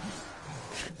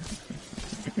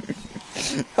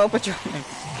 Help, I dropped me.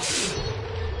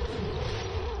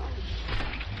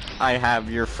 I have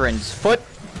your friend's foot.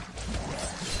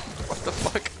 What the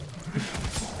fuck?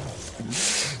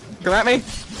 Come at me.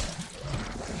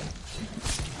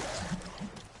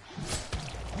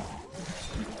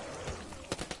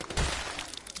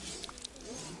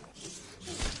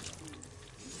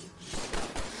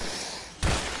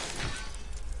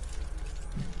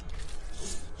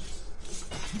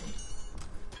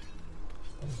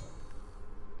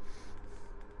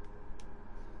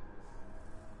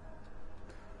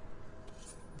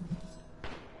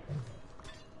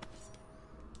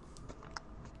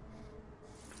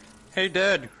 Hey,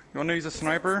 Dad. You wanna use a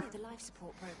sniper? The life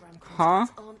support program Huh?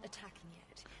 aren't attacking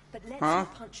yet, but let's Huh?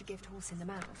 you punch a gift horse in the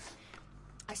mouth.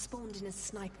 I spawned in a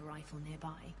sniper rifle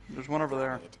nearby. There's one over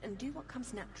there. Grab it and do what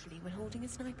comes naturally when holding a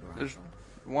sniper There's rifle.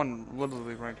 one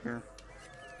literally right here.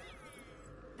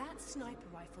 That sniper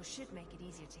rifle should make it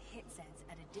easier to hit Zeds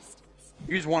at a distance.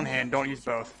 Use one hand, don't use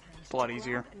both. It's a lot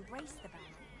easier. And brace the barrel.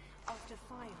 After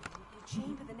firing, you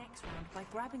chamber the next round by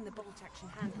grabbing the bolt action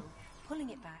handle, pulling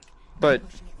it back, But- and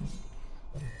pushing it.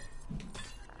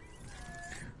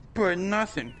 But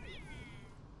nothing.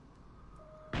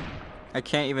 I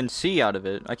can't even see out of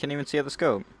it. I can't even see out the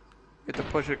scope. You have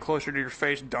to push it closer to your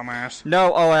face, dumbass.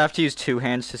 No, oh, I have to use two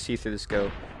hands to see through the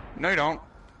scope. No, you don't.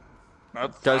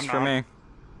 Does I'm for not. me.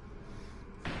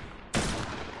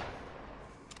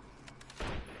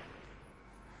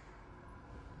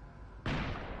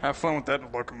 Have fun with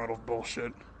that locomotive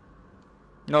bullshit.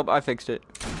 Nope, I fixed it.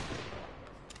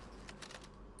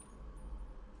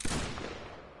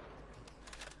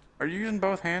 Are you using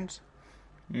both hands?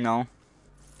 No.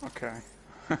 Okay.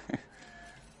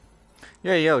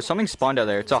 Yeah, yo, something spawned out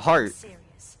there. It's a heart.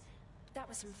 Serious.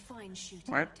 was some fine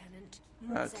shooting, What? Lieutenant.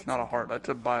 More That's Zeds not a than heart. That's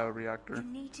a You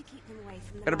bioreactor. need to keep them away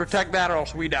from the Gotta last protect that or else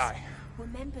one. we die.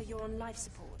 Remember, you're on life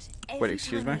support. Every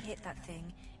excuse time me? you hit that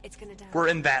thing, it's gonna damage. We're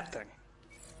in that thing.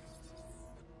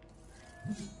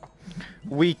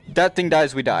 That thing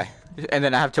dies, we die. And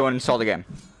then I have to uninstall the game.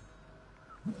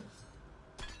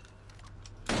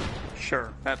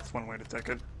 Sure, that's one way to take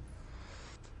it.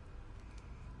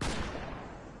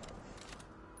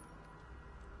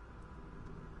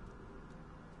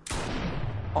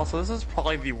 Also, this is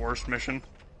probably the worst mission.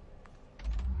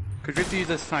 Cause you have to use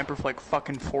this sniper for like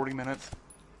fucking 40 minutes.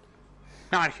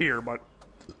 Not here, but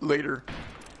later.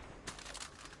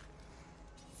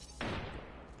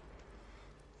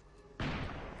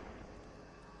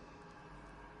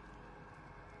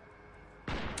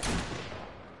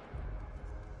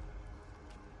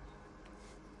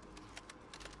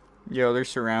 Yo, they're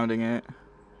surrounding it.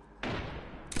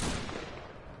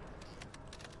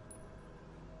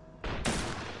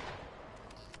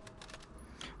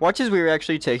 Watch as we were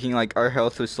actually taking, like, our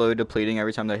health was slowly depleting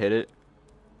every time they hit it.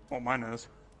 Well, mine is.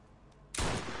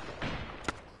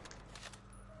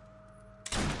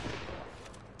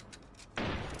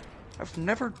 I've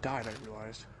never died, I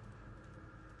realized.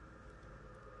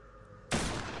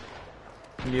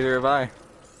 Neither have I.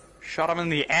 Shot him in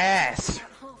the ass! About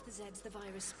half the Zeds the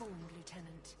virus spawned,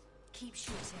 Lieutenant. Keep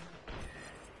shooting.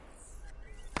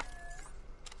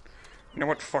 You know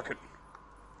what? Fuck it.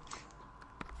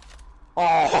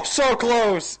 Oh, so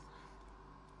close!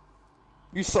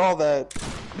 You saw that.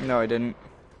 No, I didn't.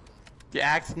 The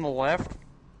axe on the left.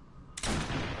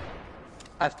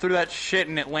 I threw that shit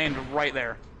and it landed right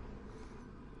there.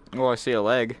 Well, I see a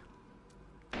leg.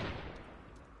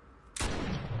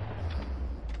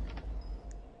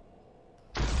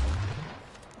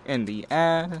 In the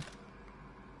ass.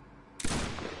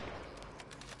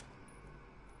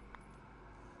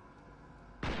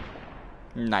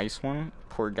 Nice one.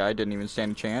 Poor guy didn't even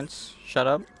stand a chance. Shut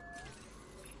up.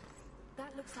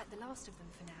 That looks like the last of them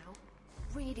for now.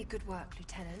 Really good work,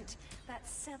 Lieutenant.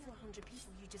 That's several hundred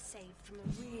people you just saved from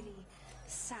a really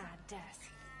sad death.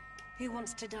 Who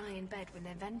wants to die in bed when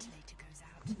their ventilator goes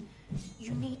out?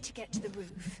 You need to get to the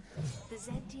roof. The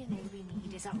Z DNA we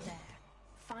need is up there.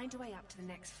 Find a way up to the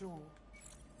next floor.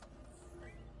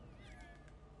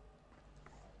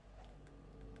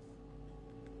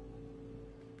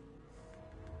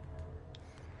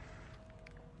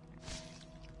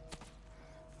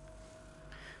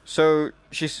 So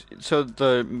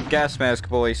the gas mask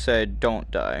boy said,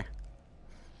 "Don't die."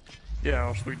 Yeah,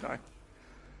 else we die.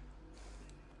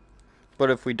 But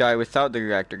if we die without the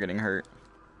reactor getting hurt,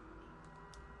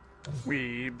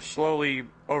 We slowly,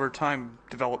 over time,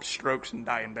 develop strokes and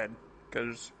die in bed.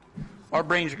 Because our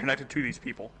brains are connected to these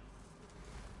people.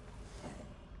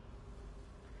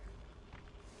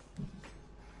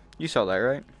 you saw that,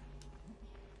 right?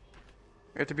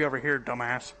 We have to be over here,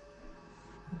 dumbass.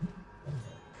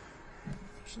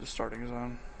 This is the starting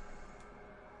zone.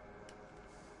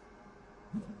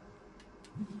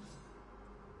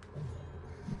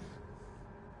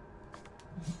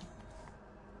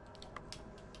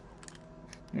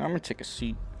 I'm gonna take a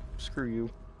seat. Screw you.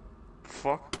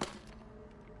 Fuck.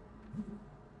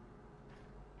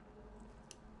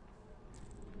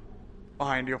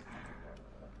 Behind you.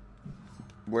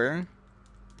 Where?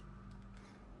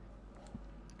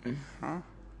 Huh?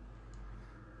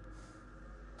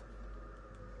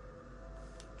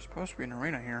 Supposed to be an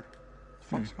arena here. What the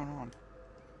fuck's going on?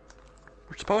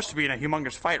 We're supposed to be in a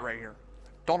humongous fight right here.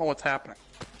 Don't know what's happening.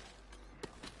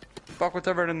 Fuck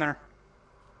whatever in there.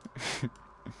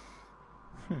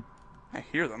 I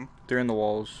hear them. They're in the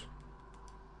walls.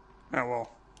 Oh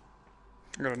well.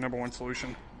 I got a number one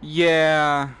solution.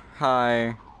 Yeah.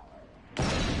 Hi.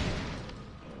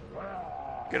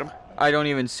 Get him. I don't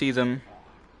even see them.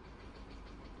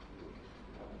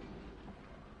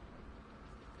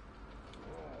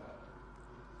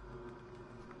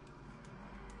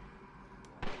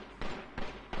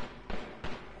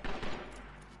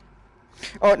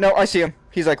 Oh, no, I see him.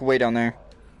 He's like way down there.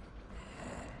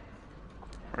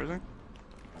 Where is he?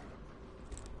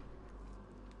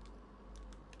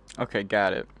 Okay,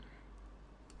 got it.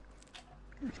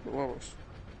 He's below us.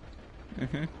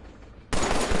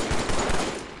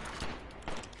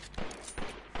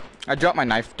 I dropped my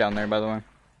knife down there, by the way.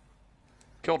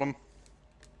 Killed him.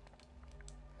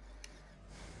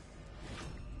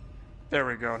 There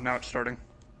we go. Now it's starting.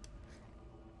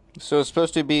 So it's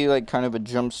supposed to be like kind of a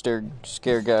jump scare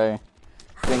guy.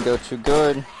 Didn't go too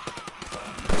good.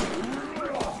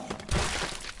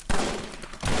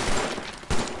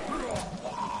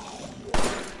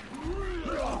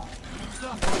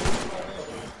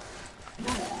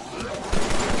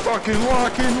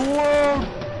 lock and load!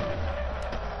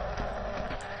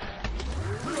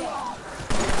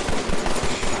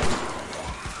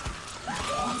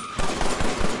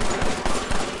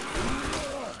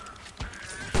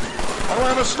 I don't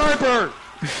have a sniper!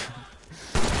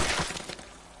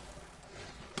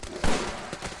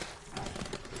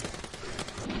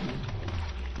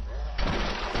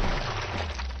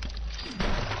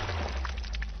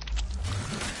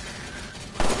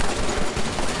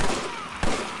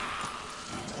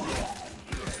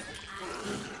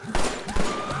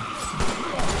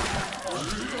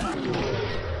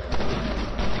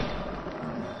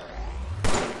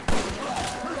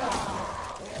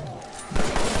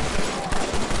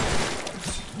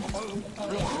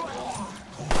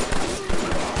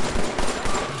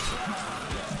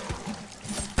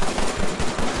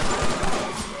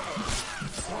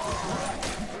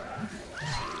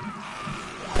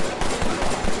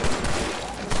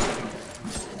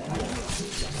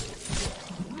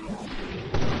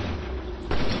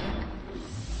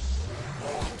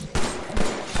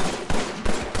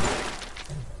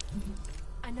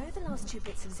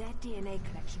 DNA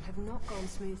collection have not gone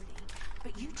smoothly,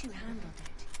 but you two handled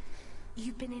it.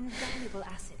 You've been invaluable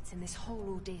assets in this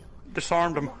whole ordeal.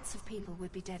 Disarmed them. Lots of people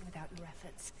would be dead without your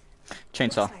efforts.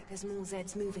 Chainsaw. Looks like there's more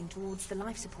Zeds moving towards the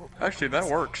life support programs. Actually, that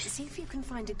works. See if you can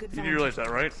find a good You do realize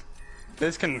that, right?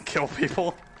 This can kill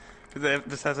people. Because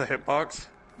this has a hitbox.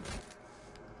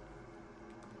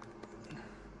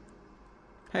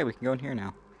 Hey, we can go in here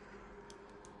now.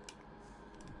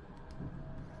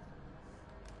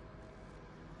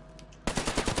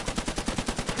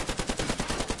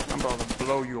 I'm about to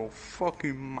blow your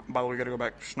fucking... By the way, we gotta go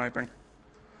back to sniping.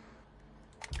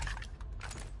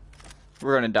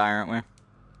 We're gonna die, aren't we?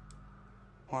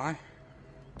 Why?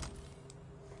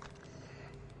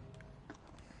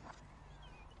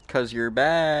 Cause you're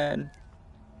bad.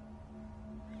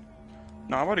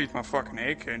 No, I'm about to use my fucking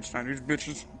AK and snipe these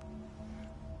bitches.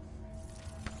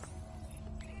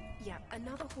 Yeah,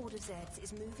 another horde of Zeds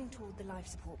is moving toward the life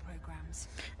support programs.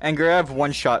 And grab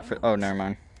one shot for... Oh, never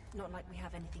mind. Not like we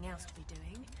have anything else to be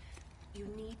doing. You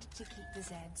need to keep the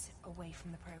Zeds away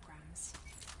from the programs.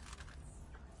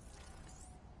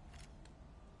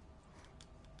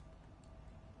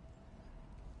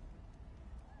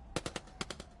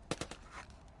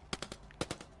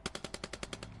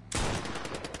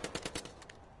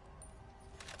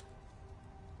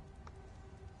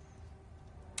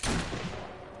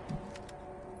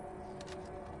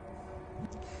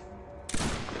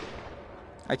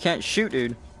 I can't shoot,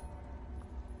 dude.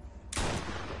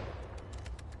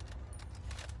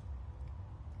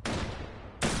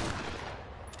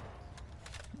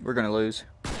 We're gonna lose.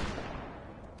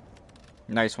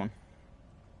 Nice one.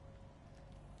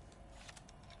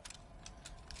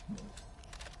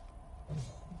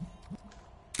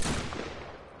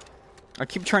 I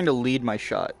keep trying to lead my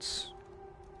shots.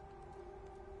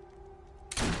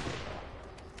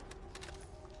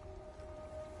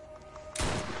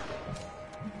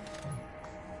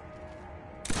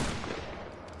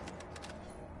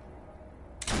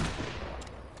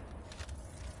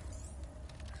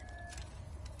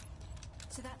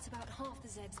 So that's about half the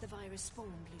Zeds the virus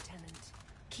spawned, Lieutenant.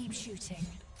 Keep shooting.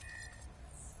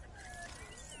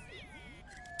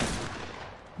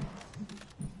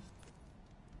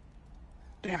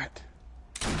 Damn it.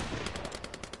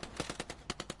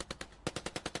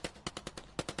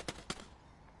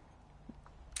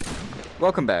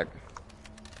 Welcome back.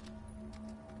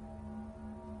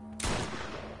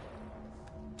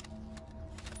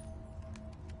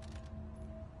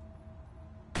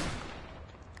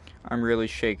 I'm really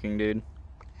shaking, dude.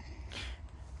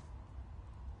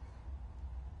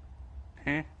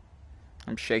 Huh?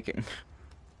 I'm shaking.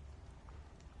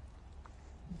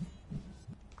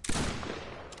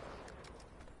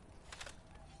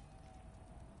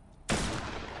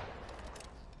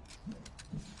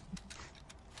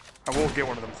 I will get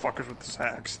one of them fuckers with the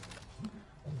sacks.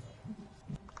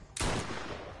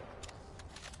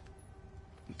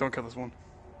 Don't kill this one.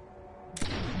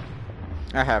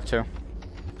 I have to.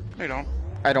 No, you don't.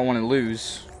 I don't want to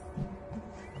lose.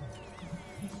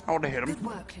 I would have hit him. Good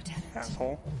work, Lieutenant.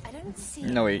 Asshole. I don't see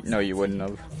No, you wouldn't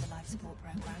have. the life support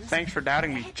programs. Thanks for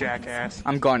doubting me, jackass.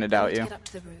 I'm going to doubt you. Get up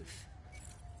to the roof.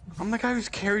 I'm the guy who's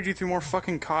carried you through more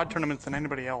fucking COD tournaments than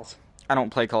anybody else. I don't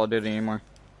play Call of Duty anymore.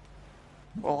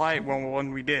 Well,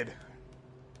 when we did.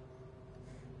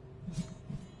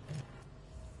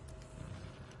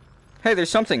 Hey, there's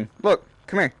something. Look,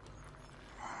 come here.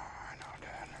 I know,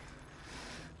 Dad.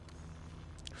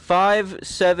 5,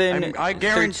 7, I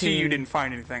guarantee 13, you didn't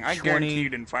find anything. I 20, guarantee you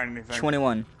didn't find anything.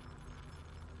 21.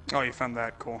 Oh, you found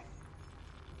that. Cool.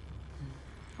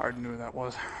 I already knew who that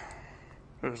was.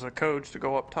 There's a code to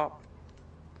go up top.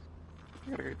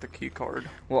 I gotta get the key card.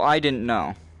 Well, I didn't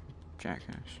know.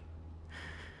 Jackass.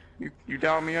 You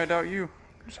doubt me, I doubt you.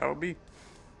 That's how it be.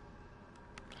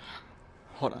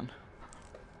 Hold on.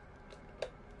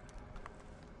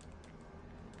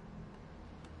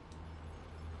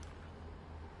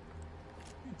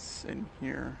 It's in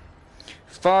here.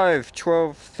 5,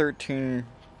 12, 13,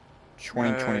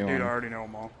 20, 21. Dude, I already know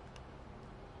them all.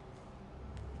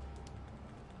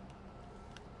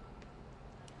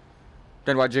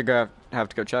 Then why'd you have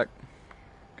to go check?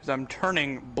 Because I'm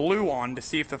turning blue on to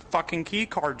see if the fucking key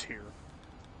card's here.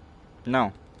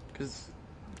 No. Because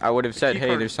I would have said,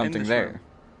 hey, there's something there.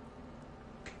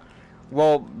 Room.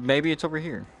 Well, maybe it's over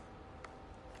here.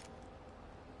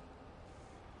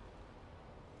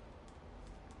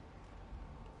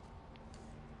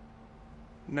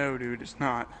 No, dude, it's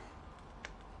not.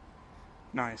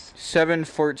 Nice. 7,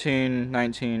 14,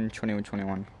 19, 21,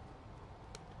 21.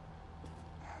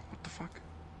 What the fuck?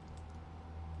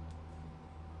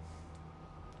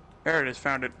 There it is,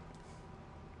 found it.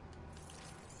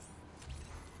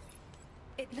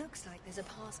 It looks like there's a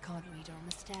passcard reader on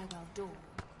the stairwell door.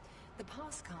 The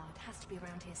passcard has to be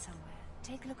around here somewhere.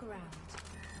 Take a look around.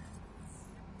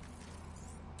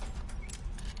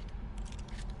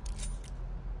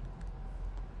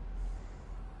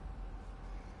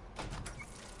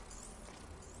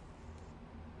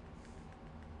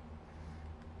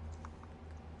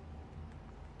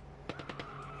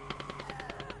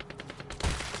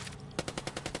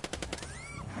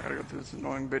 I gotta go through this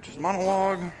annoying bitch's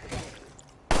monologue.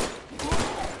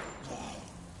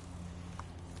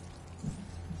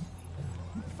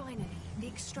 Finally, the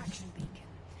extraction beacon.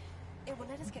 It will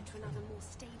let us get to another more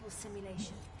stable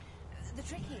simulation. The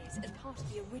trick is, as part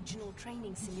of the original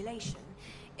training simulation,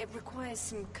 it requires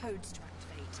some codes to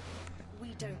activate.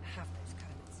 We don't have those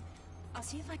codes. I'll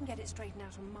see if I can get it straightened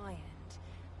out on my end.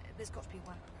 There's got to be a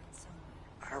workaround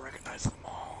somewhere. I recognize them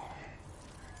all.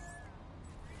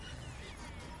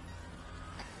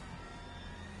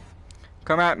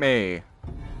 Come at me,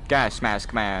 gas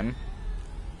mask man.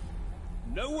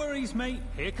 No worries, mate.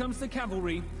 Here comes the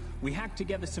cavalry. We hacked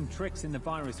together some tricks in the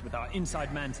virus with our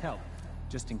inside man's help,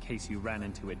 just in case you ran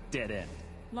into a dead end.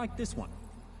 Like this one.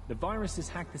 The virus has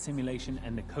hacked the simulation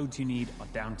and the codes you need are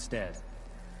downstairs.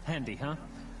 Handy, huh?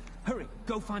 Hurry,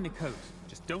 go find the codes.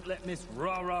 Just don't let Miss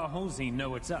Rah-Rah Halsey know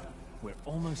what's up. We're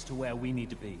almost to where we need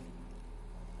to be.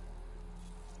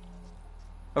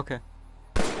 Okay.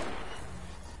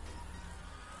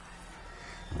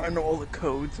 I know all the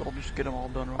codes, I'll just get them all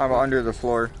done real I'm quick. under the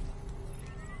floor.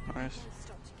 Nice.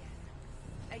 Stopped again.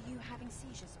 Are you having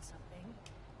seizures or something?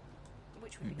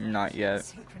 Which would be Not yet.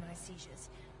 Synchronized seizures.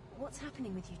 What's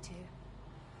happening with you two?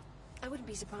 I wouldn't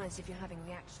be surprised if you're having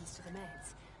reactions to the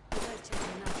meds. You're both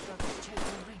taking enough drugs to choke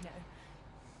on Rhino.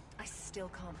 I still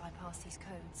can't bypass these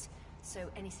codes, so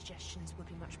any suggestions would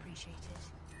be much appreciated.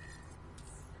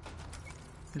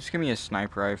 Just give me a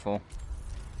sniper rifle.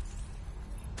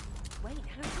 Wait, how do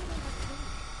you know that too?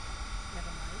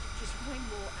 Never mind, just find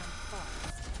more and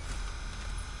fast.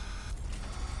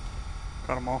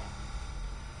 Got them all.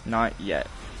 Not yet.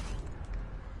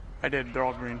 I did, they're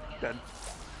all green. Dead.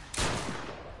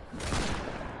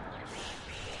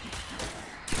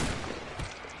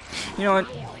 You know what?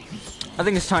 I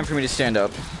think it's time for me to stand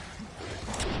up.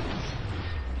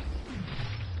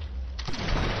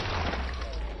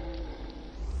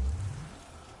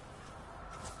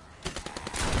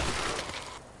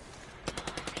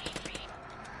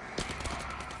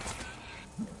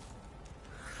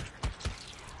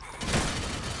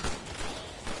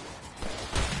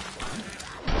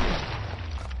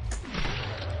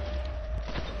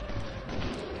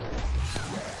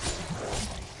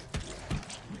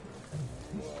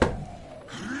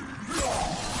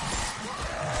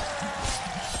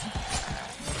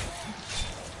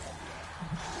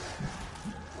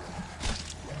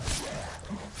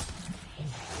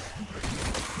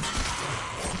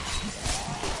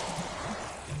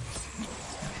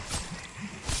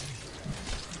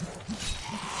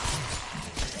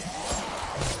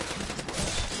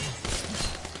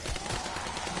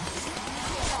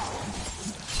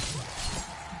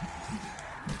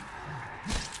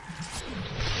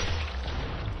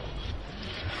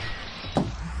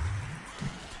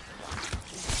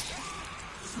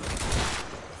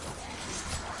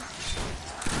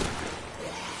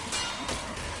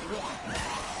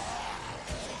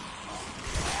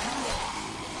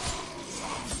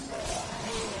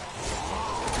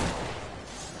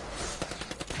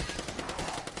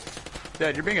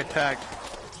 Dad, you're being attacked.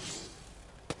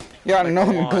 Yeah, I Like know a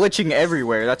I'm lot. glitching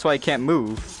everywhere. That's why I can't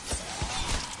move.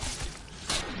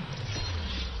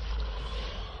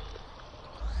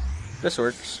 This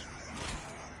works.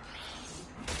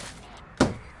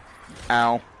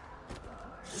 Ow.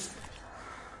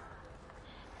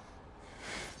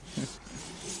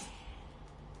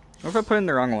 What if I put in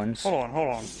the wrong ones? Hold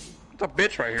on. It's a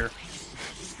bitch right here.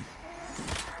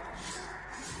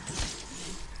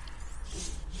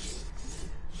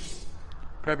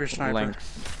 Grab your sniper.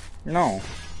 Length. No.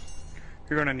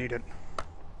 You're gonna need it.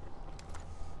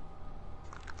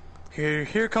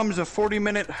 Here comes a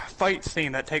 40-minute fight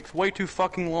scene that takes way too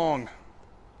fucking long.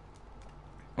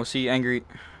 We'll see, angry.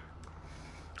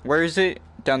 Where is it?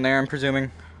 Down there, I'm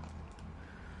presuming.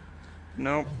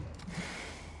 Nope.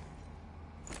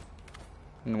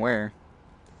 And where?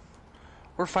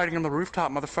 We're fighting on the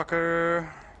rooftop, motherfucker.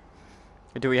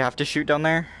 Do we have to shoot down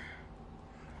there?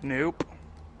 Nope.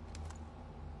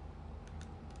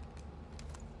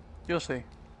 You'll see.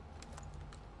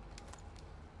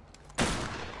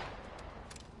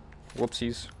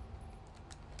 Whoopsies.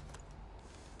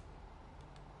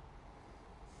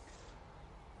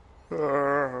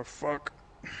 Fuck.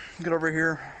 Get over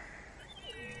here.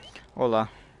 Hola.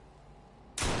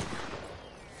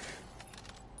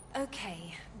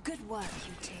 Okay, good work,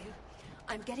 you two.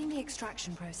 I'm getting the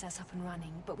extraction process up and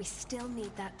running, but we still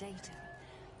need that data.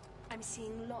 I'm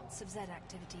seeing lots of Z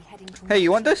activity heading towards... Hey,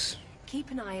 you want this?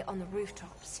 Keep an eye on the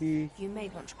rooftops. You may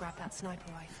want to grab that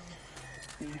sniper rifle.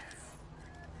 Yeah.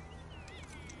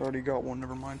 Already got one,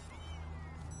 never mind.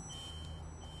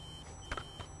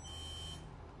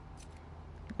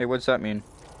 Hey, what's that mean?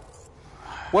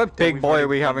 What big boy are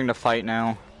we having to fight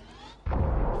now?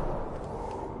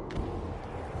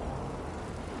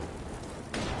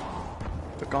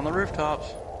 Look on the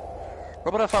rooftops. We're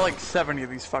about to fight like 70 of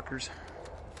these fuckers.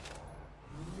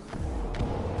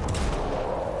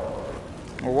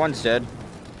 Well, one's dead.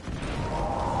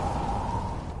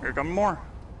 Here come more.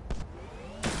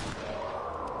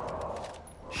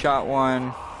 Shot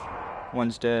one.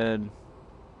 One's dead.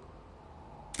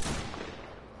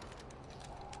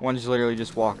 One's literally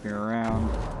just walking around.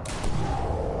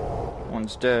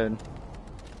 One's dead.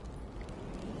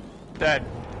 Dead.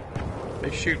 They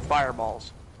shoot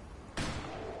fireballs.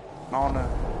 On the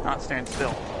not stand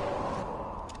still.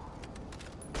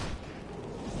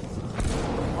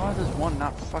 Why is this one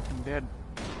not fucking dead?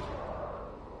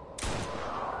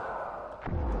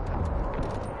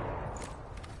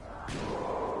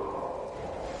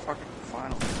 Fucking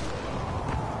finally.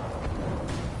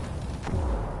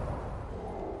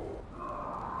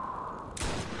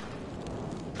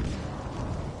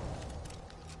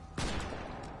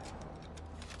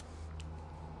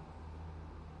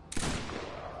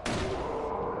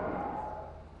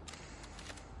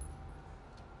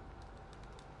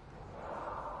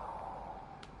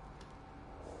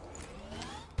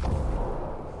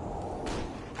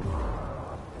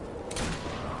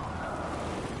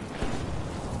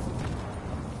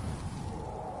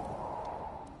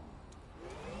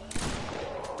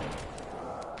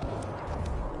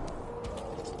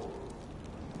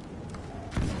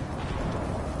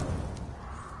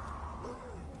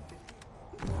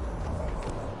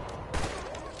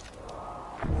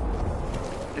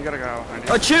 You gotta go.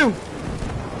 Achoo!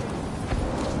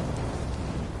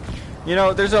 You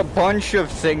know, there's a bunch of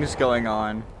things going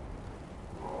on.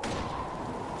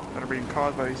 That are being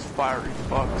caused by these fiery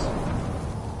fucks.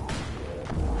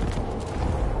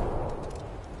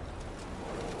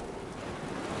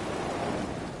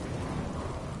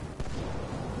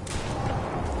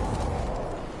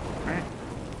 Right.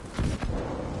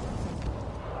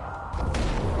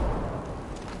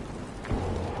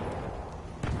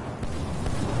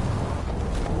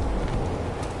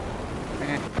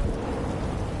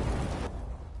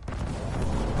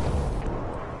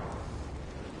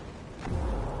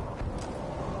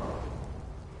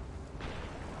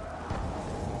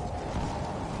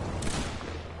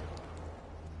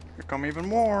 Here come even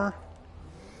more.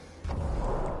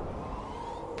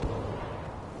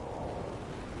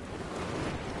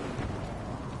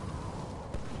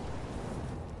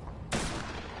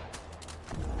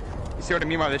 You see what I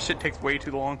mean by this shit takes way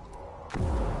too long?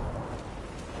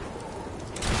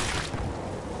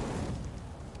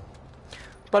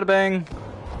 Bada bang.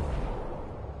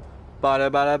 Bada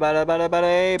bada bada bada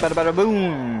bada bada bada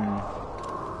boom.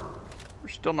 We're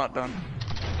still not done.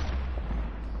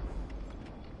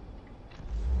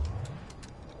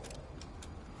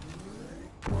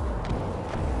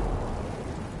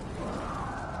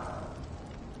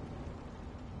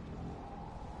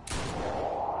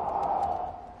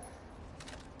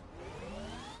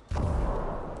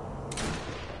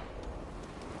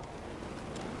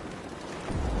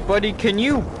 Buddy, can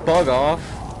you bug off?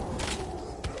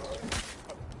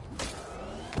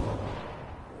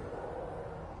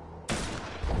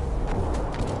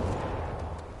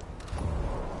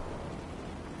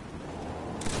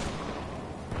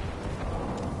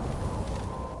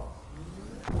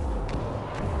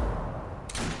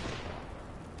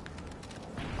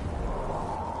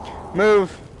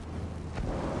 Move.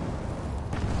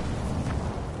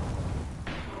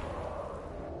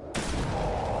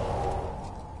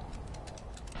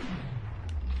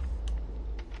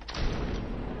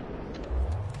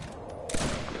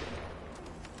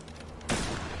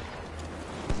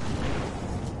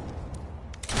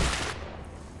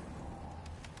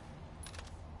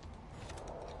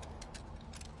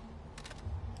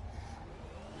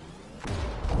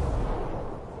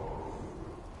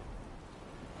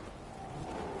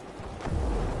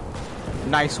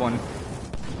 Nice one.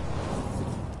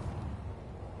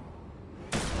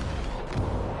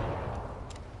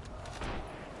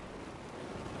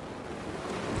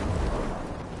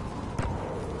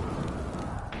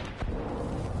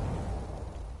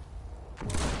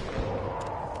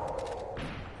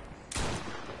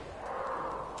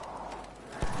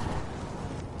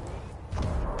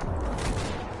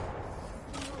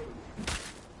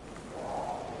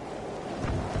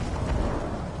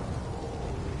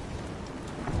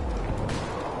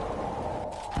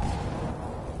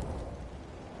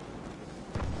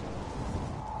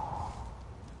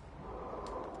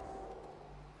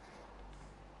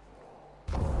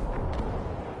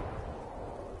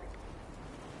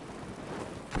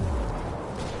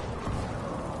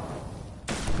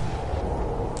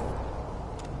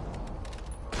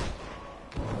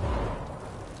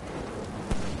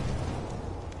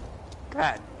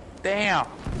 God damn.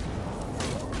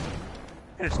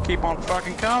 They just keep on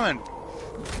fucking coming.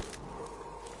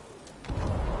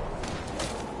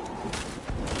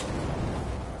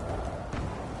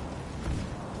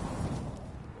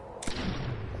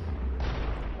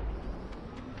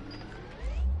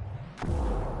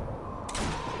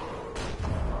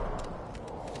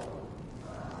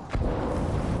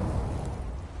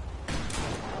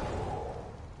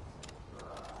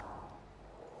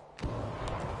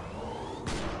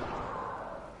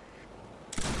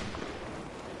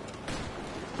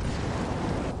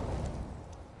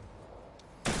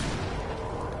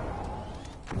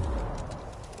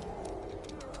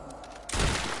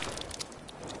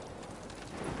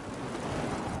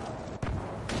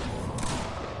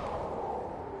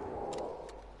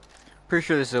 Pretty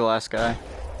sure this is the last guy.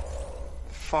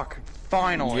 Fuck.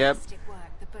 Finally. Yep.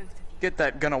 Get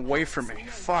that gun away from me.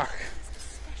 Fuck.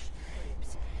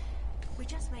 We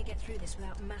just may get through this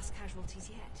without mass casualties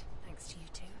yet, thanks to you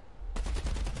two.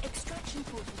 Extraction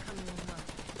portal coming online.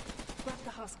 Grab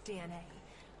the husk DNA.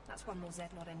 That's one more Z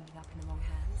not ending up in the wrong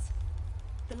hands.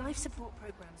 The life support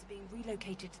programs are being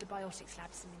relocated to the biotics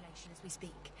lab simulation as we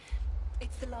speak.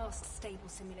 It's the last stable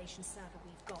simulation server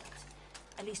we've got.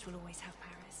 At least we'll always have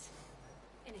Paris.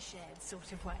 In a shared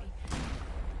sort of way.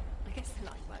 I guess the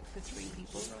life works for 3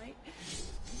 people, right?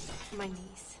 My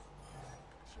niece.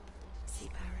 See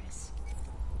Paris.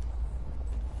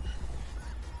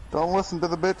 Don't listen to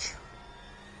the bitch.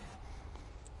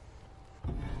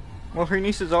 Well, her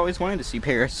niece has always wanted to see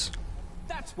Paris.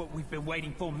 That's what we've been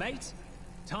waiting for, mate.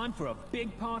 Time for a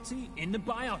big party in the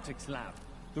biotics lab.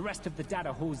 The rest of the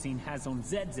data Horzine has on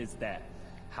Zeds is there.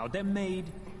 How they're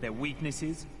made, their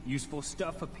weaknesses, useful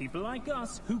stuff for people like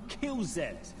us who kill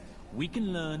Zeds. We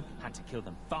can learn how to kill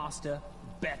them faster,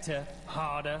 better,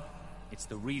 harder. It's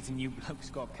the reason you blokes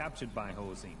got captured by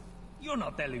Horzine. You're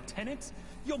not their lieutenants.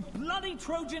 You're bloody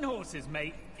Trojan horses,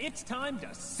 mate. It's time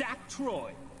to sack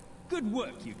Troy. Good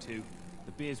work, you two.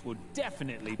 The beers will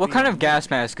definitely What be kind on of gas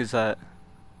mask is that?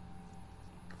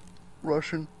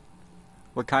 Russian.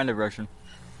 What kind of Russian?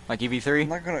 Like EV3? I'm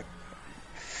not gonna...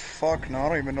 Fuck no, I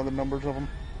don't even know the numbers of them.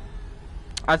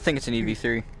 I think it's an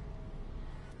EV3.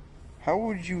 How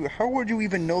would you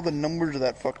even know the numbers of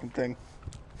that fucking thing?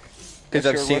 Because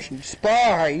I've seen Russian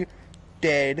spy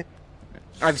dead.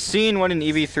 I've seen what an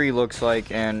EV3 looks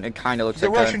like, and it kind of looks The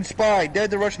like Russian spy, dead.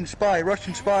 The Russian spy,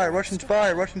 Russian spy, Russian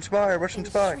spy, Russian spy, Russian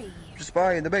spy. There's a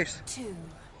spy in the base. 2,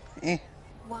 Eh.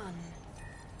 1.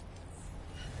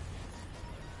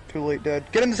 Too late, dead.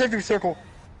 Get in the safety circle.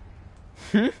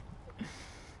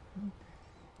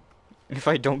 If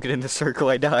I don't get in the circle,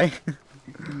 I die.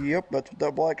 Yep, that's what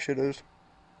that black shit is.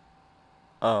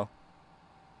 Oh.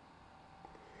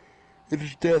 It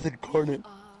is death incarnate.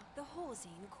 The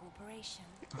Horzine Corporation.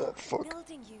 That fuck.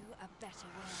 Building you a better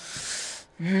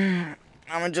world.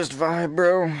 I'ma just vibe,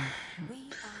 bro. We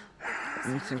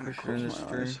are You think we should in this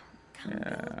tree? Come build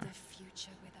the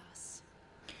future with us.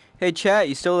 Hey, chat,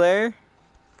 you still there?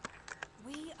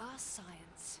 We are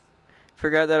science.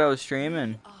 Forgot that I was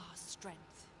streaming. Our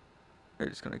strength. They're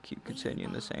just gonna keep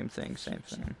continuing the same thing, same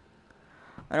thing.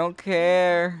 I don't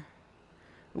care.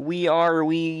 We are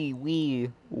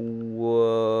we.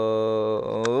 Whoa.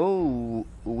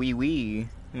 We,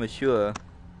 monsieur.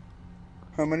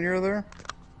 How many are there?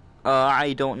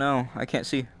 I don't know. I can't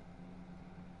see.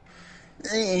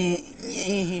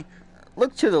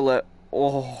 Look to the left.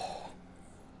 Oh.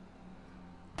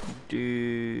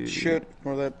 Dude. Shit,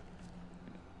 ignore that.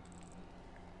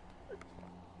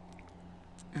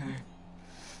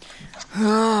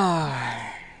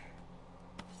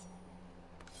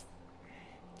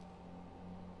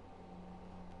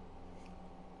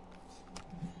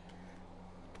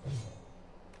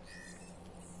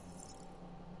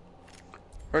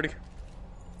 Ready?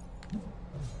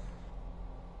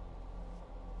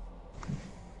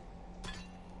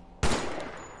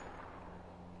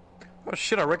 Oh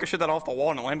shit, I ricocheted that off the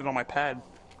wall and it landed on my pad.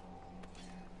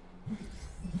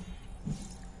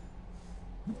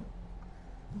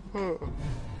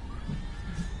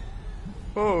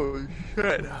 Oh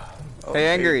shit. Okay. Hey,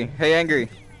 Angry. Hey, Angry.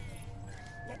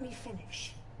 Let me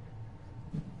finish.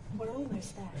 We're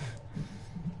almost there.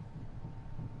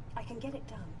 I can get it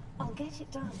done. I'll get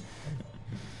it done.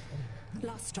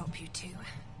 Last stop, you two.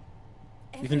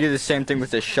 You can do the same thing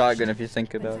with a shotgun if you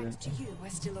think about it. Thanks to you, we're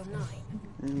still online.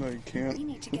 No, you can't. We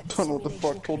need to get I don't know what the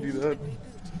simulation fuck told you cleaned that. and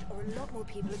rebooted, or a lot more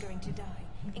people are going to die,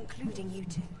 including you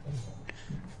two.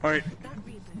 Alright. That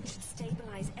reboot should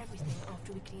stabilize everything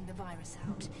after we clean the virus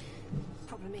out.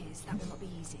 Problem is, that will not be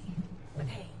easy. But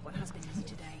hey, what has been easy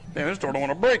today? Damn, this door don't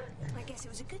want to break. I guess it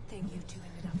was a good thing you two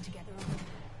ended up together after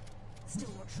all. Still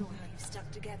not sure how you stuck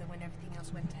together when everything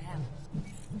else went to hell.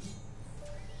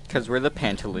 Because we're the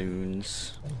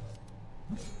Pantaloons.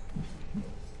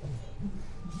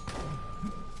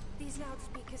 These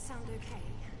loudspeakers sound okay.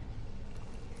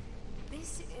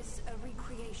 This is a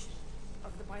recreation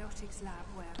of the biotics lab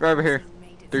where Right over here. Francine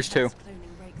made its There's two. first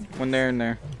cloning breakthrough. When they're in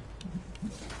there.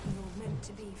 And all meant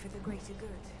to be for the greater good.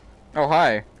 Oh,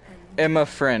 hi. And Emma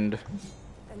friend.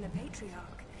 then the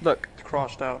patriarch. Look. It's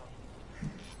crossed out.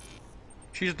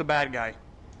 She's the bad guy.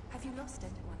 Have you lost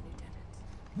anyone,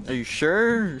 Lieutenant? Are you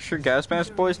sure? You sure Gas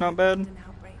Mask Boy's not bad? An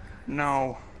outbreak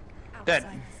No. outside That. the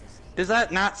city. Does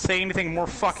that not say anything more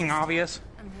fucking obvious?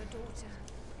 And her daughter.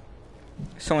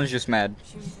 Someone's just mad.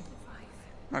 She was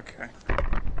at 5. Okay.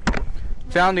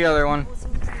 Found the other one.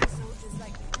 Causing trained soldiers like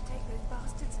you to take those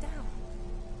bastards down.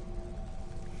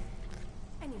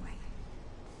 Anyway,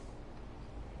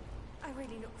 I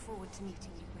really look forward to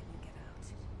meeting you when you get out.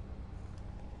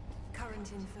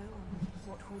 Current info on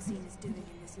what Horsine is doing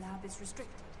in this lab is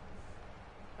restricted,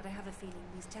 but I have a feeling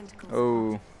these tentacles Oh. are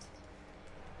part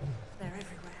of it. They're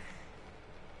everywhere.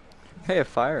 Hey, a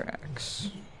fire axe.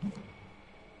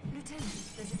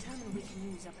 Lieutenant, there's a terminal we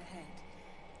can use up ahead.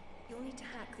 You'll need to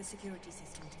hack the security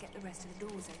system to get the rest of the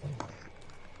doors open.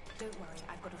 Don't worry,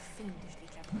 I've got a fiendishly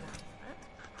clever plan for that.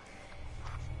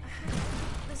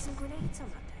 There's some grenades on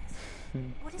that desk.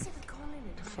 What is it with Colin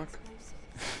and the fuck? explosives?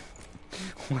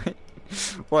 What?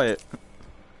 What?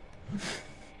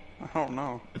 I don't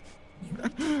know. You need to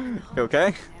find the hard You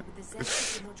okay? drive there with the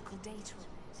physiological data on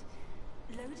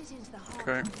it. Load it into the hard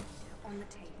Okay. drive on the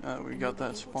tape. We and got you'll be that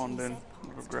able to spawned use in. Z I'll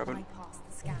go parts to grab it. bypass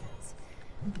the scanners.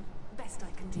 Best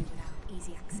I can do without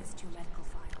easy access to your medical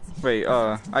files. Wait,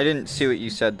 I didn't see what you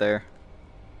said there.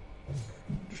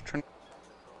 Just turn.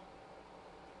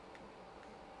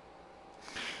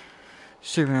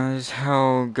 Superman is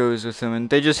how it goes with them, and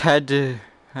they just had to.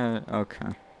 Okay.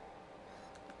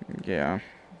 Yeah.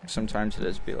 Sometimes it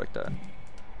does be like that. I'm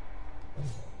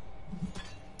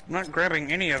not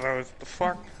grabbing any of those. The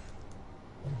fuck?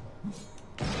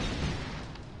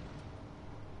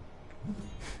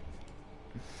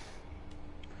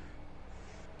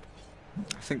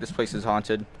 I think this place is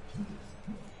haunted.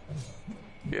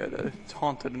 Yeah, it's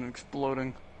haunted and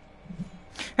exploding.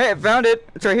 Hey, I found it!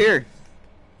 It's right here!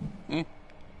 Hmm?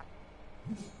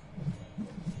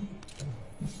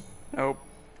 Nope.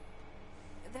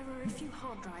 There are a few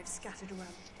hard drives scattered around.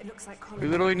 It looks like Colin. We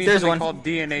literally need There's something one. called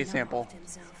DNA clean up sample. after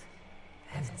himself.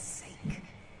 For heaven's sake.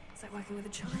 It's like working with a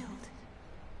child.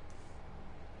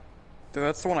 Dude,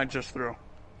 that's the one I just threw.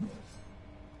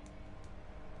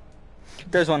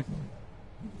 There's one.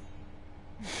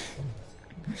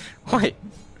 Wait.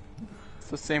 It's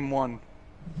the same one.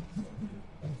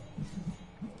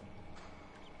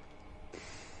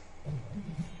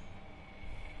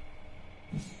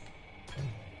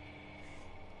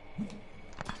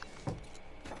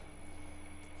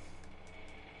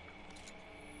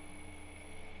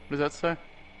 What does that say? It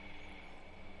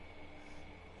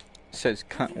says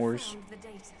Have cunt you wars. found the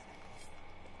data?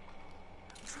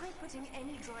 Try putting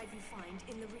any drive you find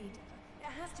in the reader. It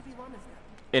has to be one of them.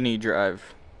 Any drive.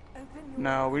 Open your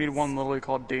No, we need eyes. one literally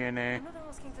called DNA. I'm not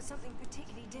asking for something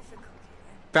particularly difficult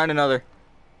here. Found another.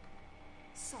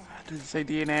 Sorry. Does it say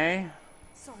DNA?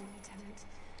 Sorry, Lieutenant.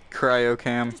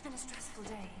 Cryocam. It's been a stressful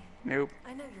day. Nope.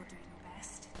 I know you're doing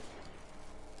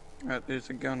That is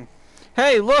a gun.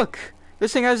 Hey, look!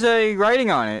 This thing has a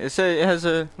writing on it. It has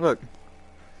a look.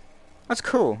 That's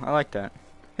cool. I like that.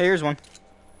 Hey, here's one.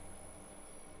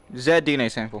 Z DNA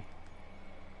sample.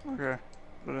 Okay,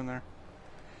 put it in there.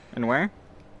 And where?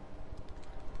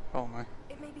 Oh my.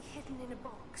 It may be hidden in a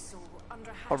box or under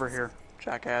a hat. Over here,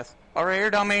 jackass. Over here,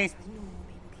 dummy. That's where normal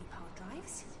people keep hard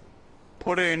drives.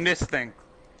 Put it in this thing.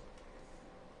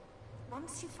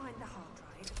 Once you find the hard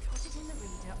drive, put it in the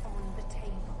reader on the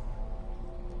table.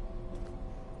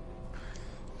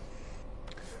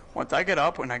 Once I get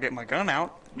up and I get my gun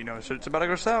out, you know it's about to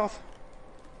go south.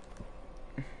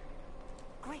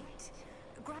 Great.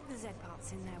 Grab the Z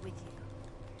parts in there with you.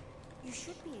 You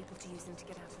should be able to use them to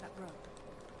get out of that room.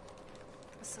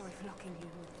 Sorry for locking you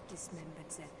with dismembered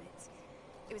Z bits.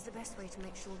 It was the best way to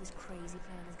make sure this crazy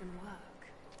plan is going to work.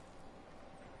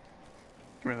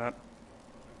 Give me that.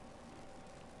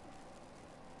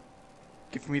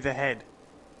 Give me the head.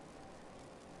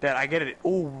 Dad, I get it.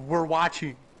 Oh, we're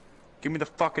watching. Give me the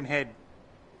fucking head.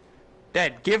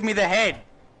 Dad, give me the head.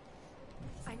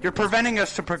 You're preventing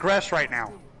us to progress right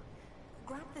now.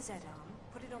 Grab the Z arm,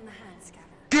 put it on the hand scanner.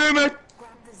 Damn it!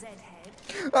 Grab the Z head.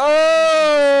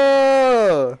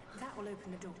 Oh! That will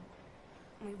open the door.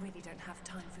 We really don't have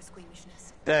time for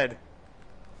squeamishness. Dad,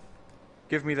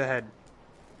 give me the head.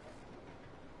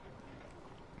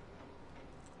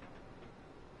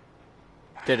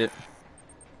 Did it?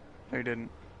 No, you didn't.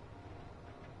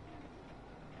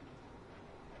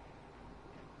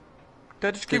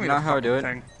 Dad, just give me the not how I do it.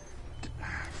 thing.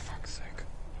 Fuck's sake.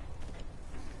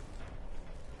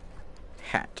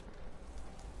 Hat.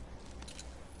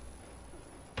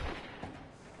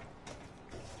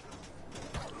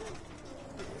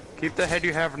 Keep the head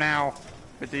you have now.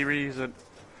 If you reuse it.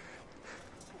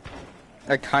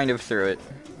 I kind of threw it.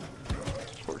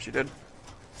 Of course you did.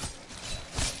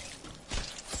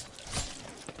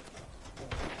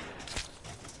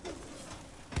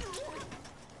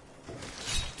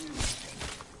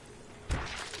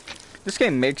 This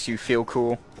game makes you feel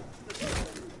cool.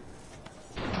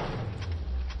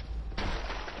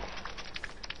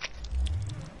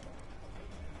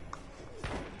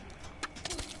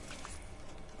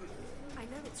 I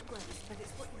know it's gross, but it's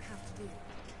what you have to do.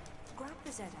 Grab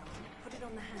the Z arm, put it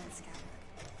on the hand scanner.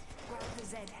 Grab the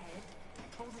Z head,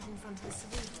 hold it in front of the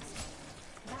cerebral.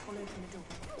 That will open the door.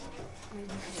 We really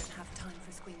don't have time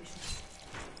for squeamishness.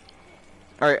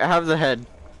 Alright, I have the head.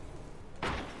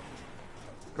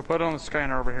 Go put it on the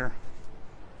scanner over here.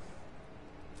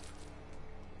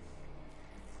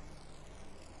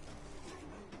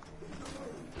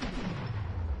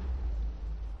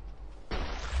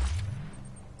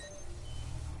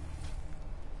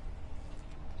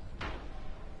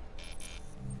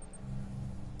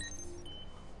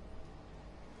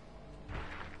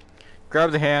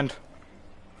 Grab the hand.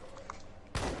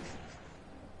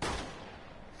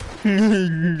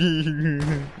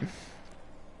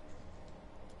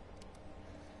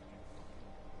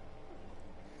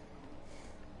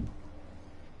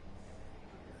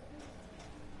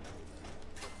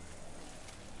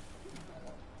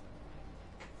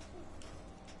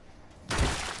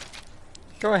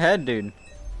 Go ahead, dude.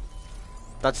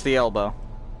 That's the elbow.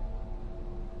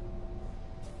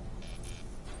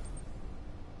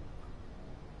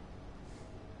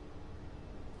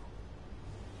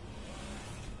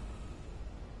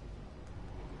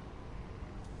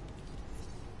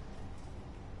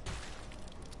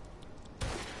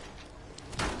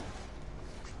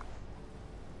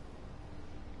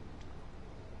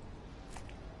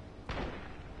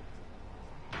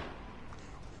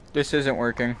 This isn't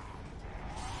working.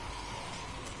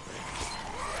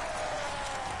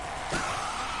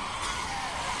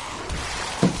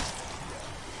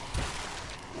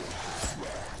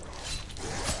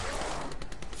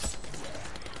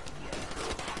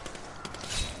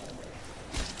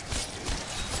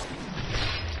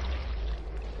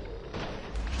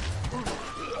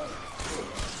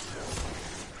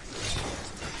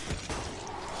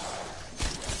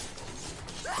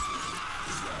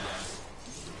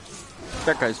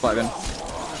 That guy's vibing.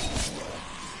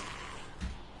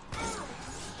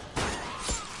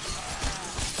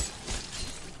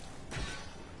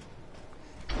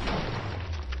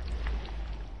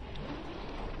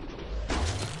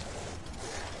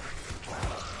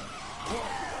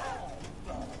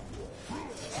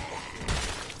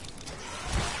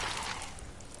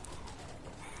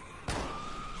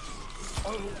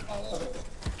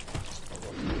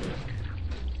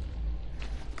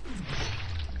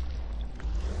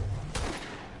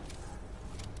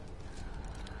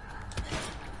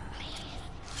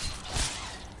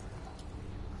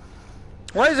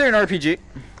 Why is there an RPG?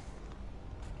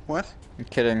 What? I'm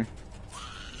kidding.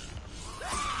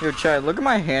 Yo, Chad, look at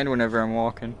my hand whenever I'm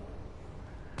walking.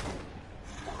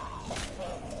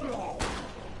 Lieutenant,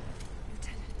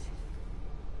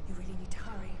 you really need to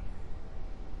hurry.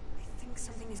 I think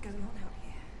something is going on out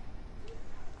here.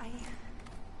 I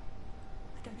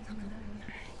don't think I'm alone.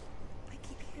 I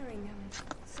keep hearing,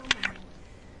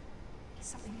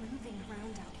 something moving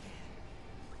around out here.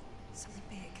 Something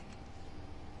big.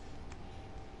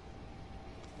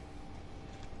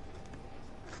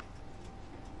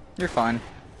 You're fine.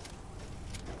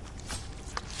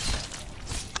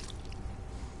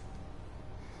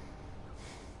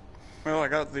 Well, I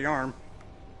got the arm.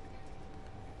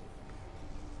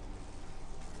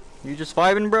 You just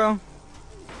vibing, bro?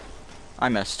 I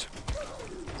missed.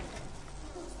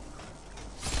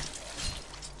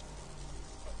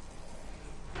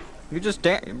 You just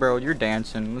bro, you're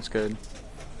dancing. That's good.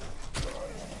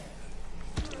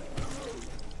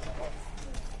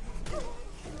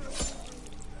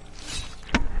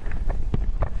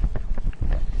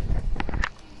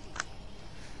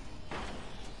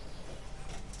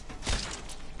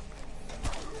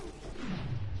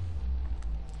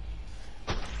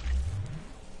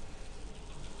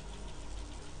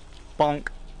 Bonk.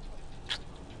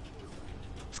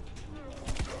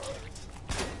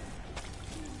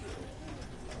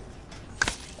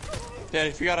 Dad,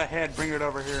 if you got a head, bring it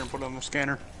over here and put it on the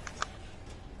scanner.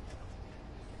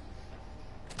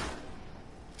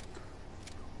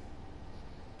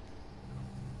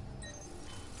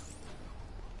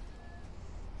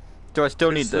 Do I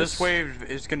still need this? This wave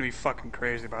is gonna be fucking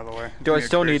crazy, by the way. Do I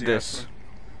still need this?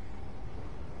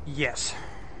 Yes.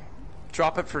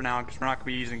 Drop it for now, because we're not gonna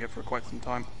be using it for quite some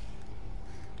time.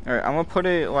 Alright, I'm gonna put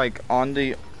it like on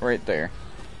the right there.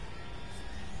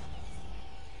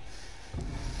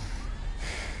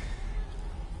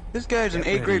 This guy's an Get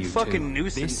ready, 8th grade you fucking two.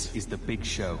 nuisance. This is the big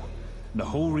show. The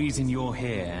whole reason you're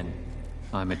here, and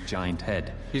I'm a giant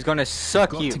head. He's gonna suck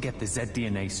Got you. to get the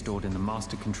ZDNA stored in the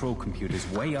master control computers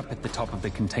way up at the top of the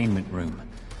containment room.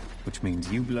 Which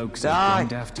means you blokes are Die. going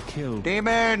to have to kill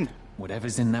Demon!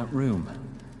 whatever's in that room.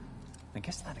 I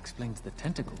guess that explains the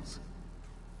tentacles.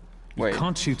 Wait. You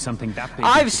can't shoot something that big.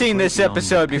 I've with seen this great long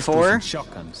episode pistols before. and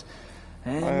shotguns.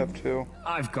 And I have too.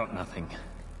 I've got nothing.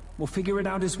 We'll figure it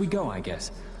out as we go, I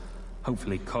guess.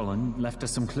 Hopefully Colin left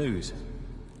us some clues.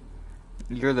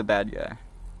 You're the bad guy.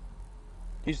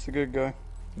 He's the good guy.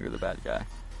 You're the bad guy.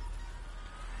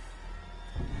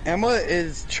 Emma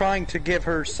is trying to give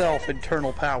herself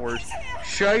eternal powers.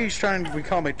 Shay's trying to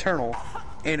become eternal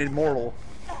and immortal.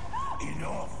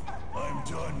 Enough. I'm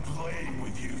done playing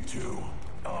with you two.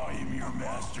 I am your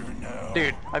master now.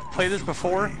 Dude, I've played this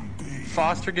before.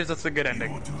 Foster gives us a good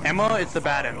ending. Emma is the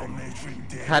bad ending.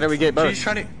 How do we get both? She's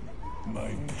trying to...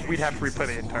 We'd have to replay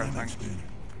the entire thing.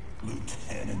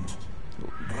 Lieutenant.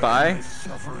 Bye.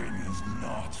 Suffering is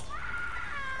not.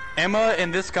 Emma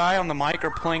and this guy on the mic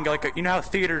are playing like a... You know how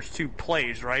theaters do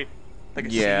plays, right? Like a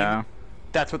Yeah. scene?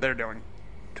 That's what they're doing.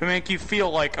 To make you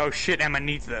feel like, oh shit, Emma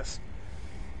needs this.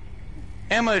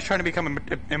 Emma is trying to become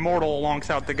immortal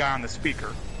alongside the guy on the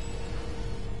speaker.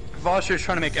 Foster is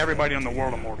trying to make everybody in the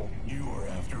world immortal. You are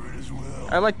after it as well.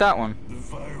 I like that one. The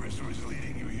virus was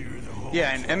leading you here the whole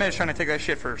Yeah, and Emma is trying to take that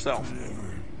shit for herself.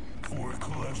 for a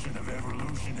collection of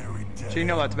evolutionary data. So you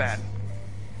know that's bad.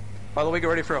 By the way, get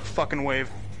ready for a fucking wave.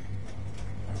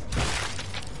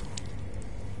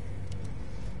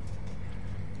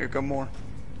 Here come more.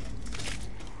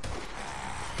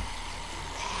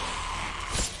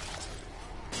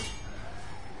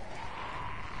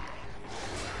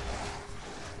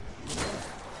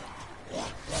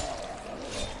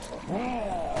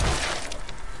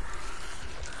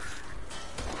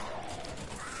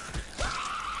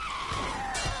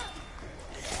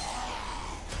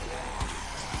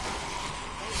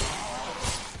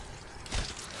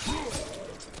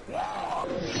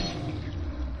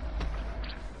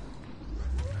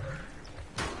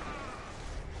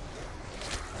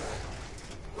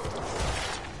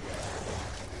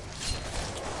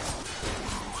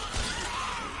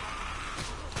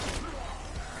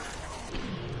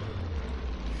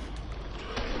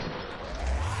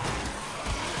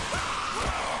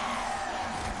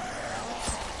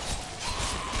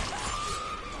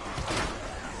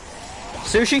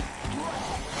 Sushi?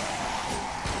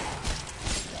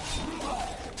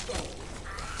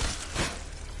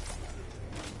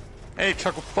 Hey,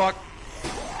 chuckle fuck.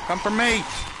 Come for me.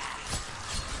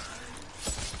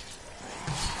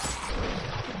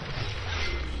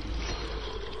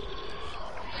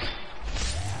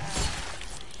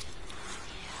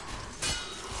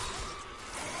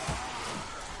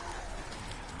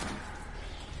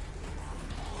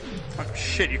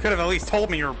 Shit, you could have at least told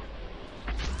me you're...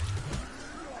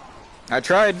 I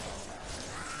tried.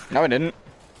 No, I didn't.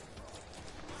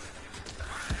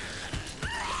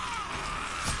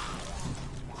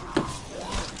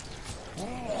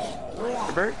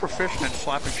 You're very proficient at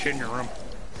slapping shit in your room.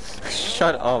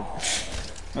 Shut up.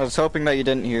 I was hoping that you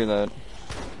didn't hear that.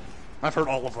 I've heard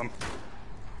all of them.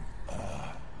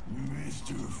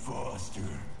 Mr. Foster,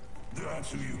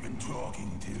 that's who you've been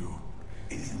talking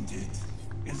to, isn't it?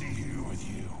 Is he here with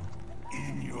you?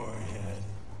 In your head?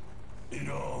 It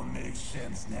all makes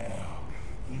sense now.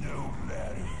 No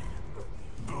matter.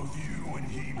 Both you and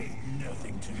he mean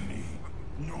nothing to me.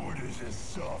 Nor does this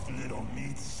soft little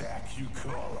meat sack you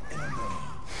call Emma.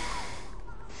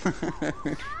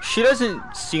 She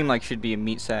doesn't seem like she'd be a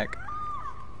meat sack.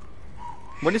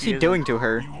 What is he doing to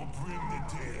her? You will bring the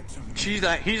data to me.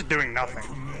 He's doing nothing.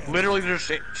 Literally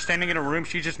just standing in a room,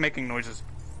 she's just making noises.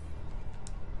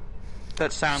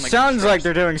 That sound like... Sounds like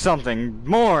they're doing something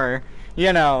more,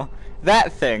 you know,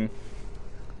 that thing.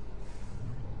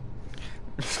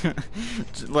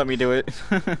 Let me do it.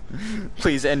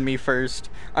 Please end me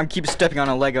first. I'm keep stepping on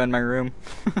a Lego in my room.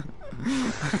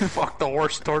 Fuck, the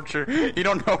worst torture. You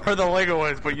don't know where the Lego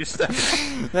is, but you step.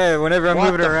 Hey, whenever I'm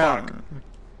What moving the around. fuck?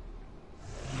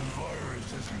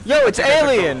 Yo, it's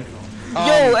Alien!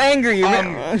 Yo, Angry! Let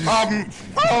me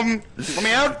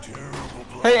out.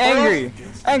 Hey, Angry!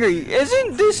 Angry,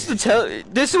 isn't this the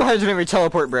this reminds me of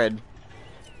teleport bread.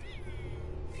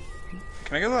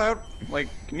 Can I get out? Like,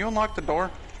 can you unlock the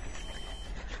door?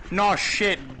 No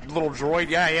shit, little droid.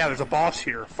 Yeah, there's a boss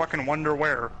here. Fucking wonder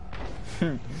where.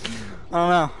 I don't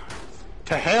know.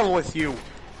 To hell with you.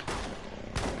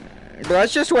 But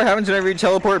that's just what happens whenever you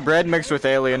teleport bread mixed with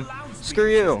Alien.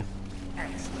 Screw you.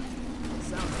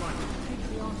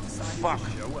 Fuck.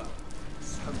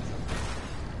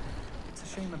 It's a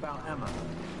shame about Emma.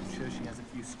 I'm sure she has a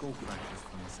few skull fractures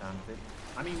from the sound of it.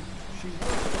 I mean, she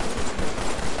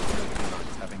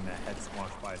likes having their head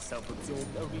squashed by a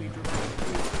self-absorbed, overly dramatic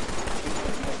creature.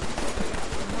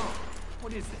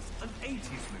 What is this? An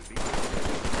 80s movie?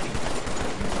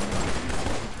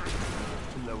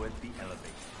 To lower the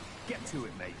elevator. Get to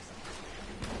it, mate.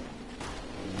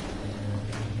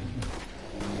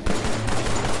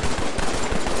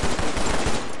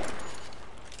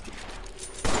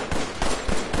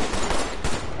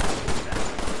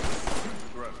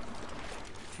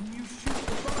 Can you shoot the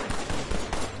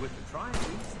fire? With the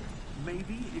triangles,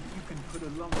 maybe if you can put a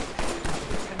long tail into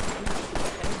the tentacles of the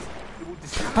head, it will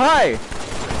distract. Hi!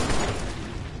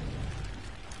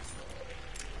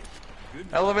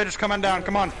 Elevator's coming down,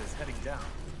 come on. Heading down.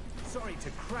 Sorry to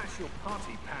crash your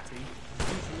party, Patty.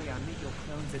 Usually I meet your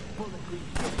clones at bulletproof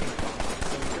gifting parties,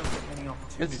 so we don't get many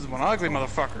opportunities. This is one ugly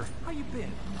motherfucker. How you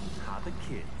been? How the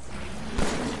kids?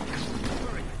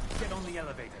 Hurry, get on the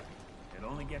elevator. It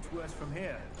only gets worse from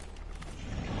here.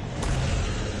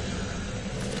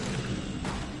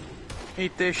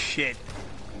 Eat this shit.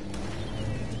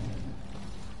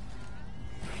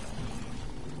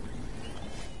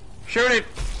 Shoot it!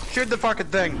 Shoot the fucking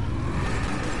thing!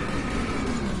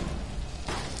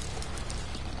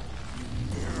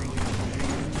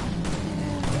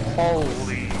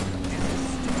 Holy.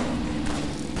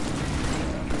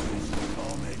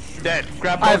 Dead.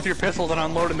 Grab both of your pistols and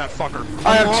unload in that fucker.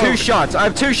 I have Unload. 2 shots. I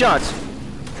have 2 shots.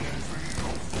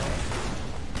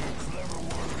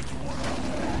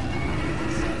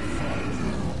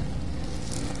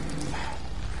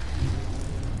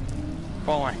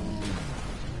 Follow me.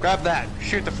 Grab that.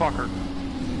 Shoot the fucker.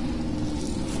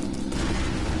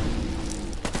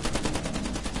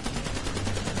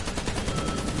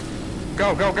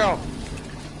 Go, go, go.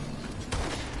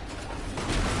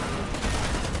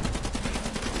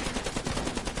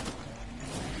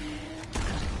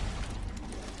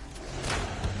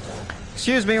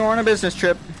 Excuse me, we're on a business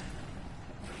trip.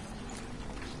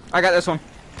 I got this one.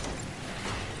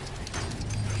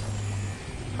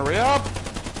 Hurry up.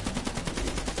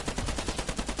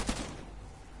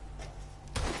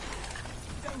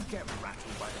 Don't get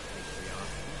rattled by the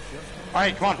patriarchy. Just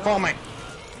Alright, come on, follow me.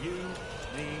 you,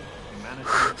 me, humanity.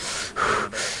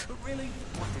 But really,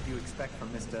 what did you expect from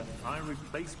Mr. I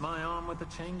replaced my arm with a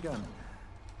chain gun?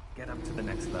 Get up to the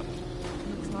next level.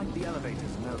 Looks like the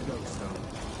elevator's no go, so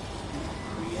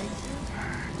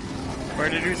creative.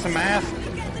 Ready to do some math?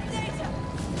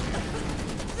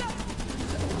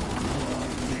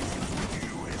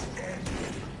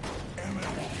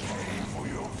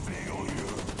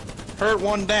 Hurt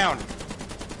one down.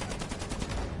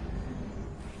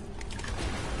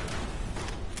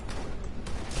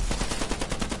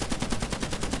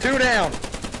 Two down.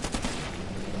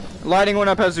 Lighting one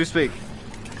up as we speak.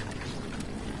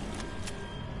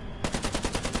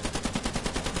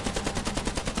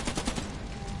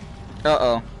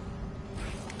 Uh-oh.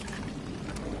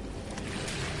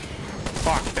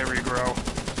 Fuck, there we go.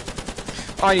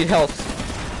 Oh, I need health.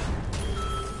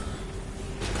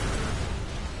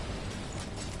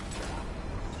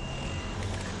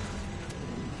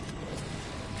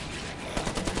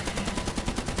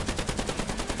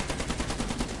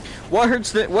 What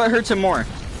hurts him more?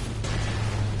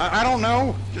 I don't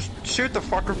know. Just shoot the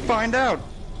fucker, find out.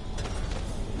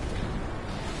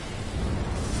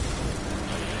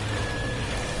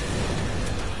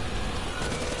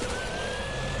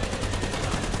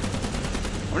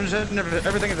 I'm just hitting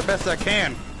everything as the best I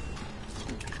can.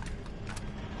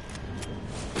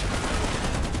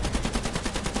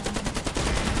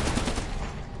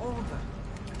 Oliver,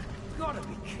 you gotta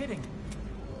be kidding.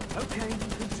 Okay,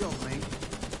 good job, mate.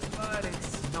 But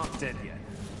it's not dead yet.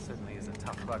 Certainly is a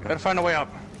tough bugger. Gotta find a way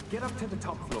up. Get up to the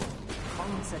top floor.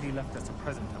 Colin said he left us a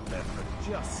present up there for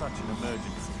just such an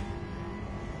emergency.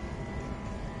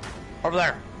 Over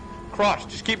there. Cross,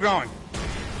 just keep going.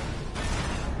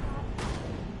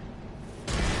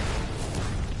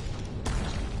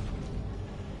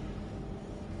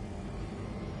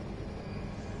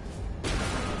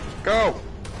 Go!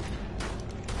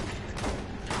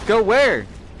 Go where?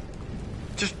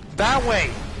 Just that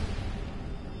way!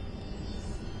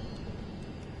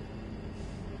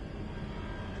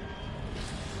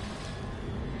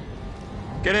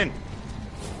 Get in!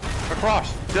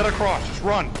 Across! Dead across! Just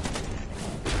run!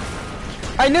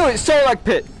 I knew it! Sarlacc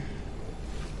pit!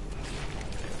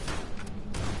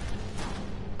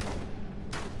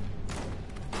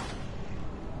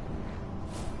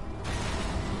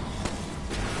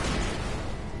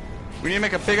 We need to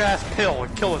make a big ass pill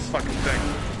and kill this fucking thing.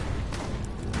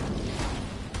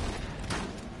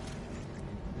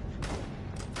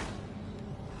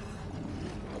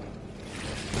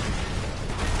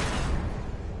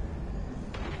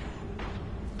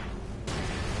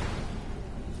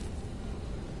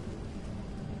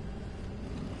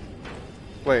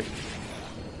 Wait.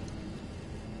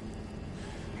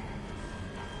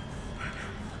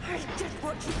 I did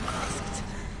what you asked.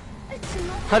 It's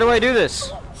not How do I do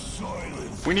this?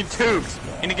 We need tubes.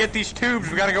 And to get these tubes,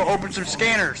 we gotta go open some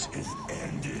scanners. Is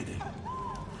ended.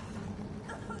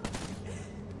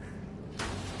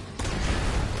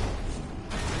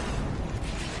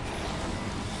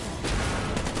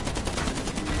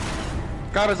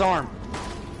 Got his arm.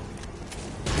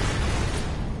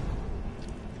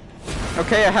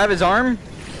 Okay, I have his arm.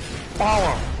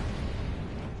 Follow.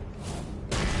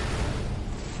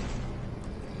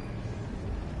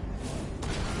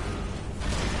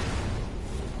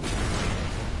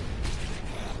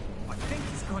 I think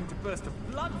he's going to burst a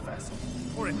blood vessel,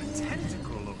 or a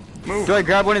tentacle, or... Move. Do I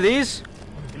grab one of these?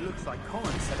 It looks like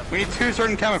Colin set up... We need 2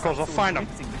 certain chemicals. I'll find them.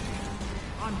 mixing machine.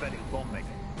 I'm betting bomb maker.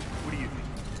 What do you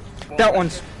think? Bomb That maker?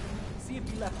 one's... See if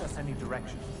he left us any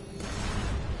directions.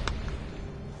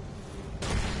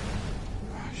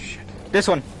 Oh, shit. This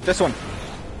one. This one.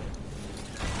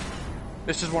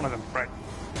 This is one of them, right?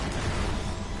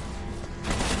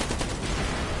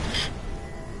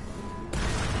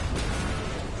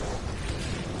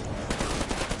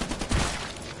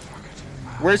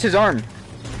 Where's his arm?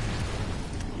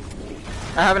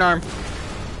 I have an arm.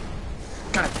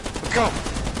 Got it. Let's go.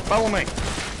 Follow me.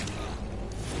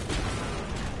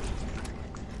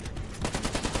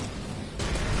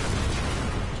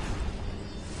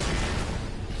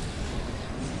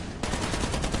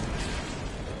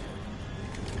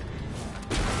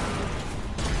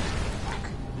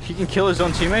 He can kill his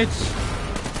own teammates?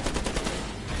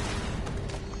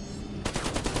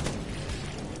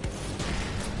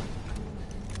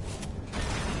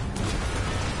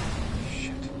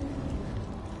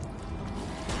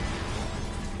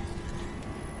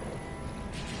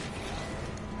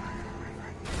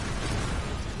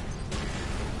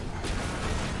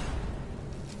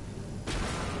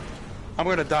 I'm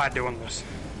gonna die doing this.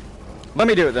 Let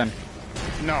me do it then.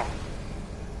 No.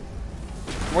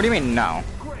 What do you mean, no?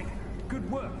 Great. Good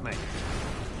work, mate.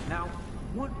 Now,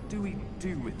 what do we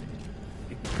do with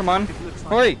it? Come on. It looks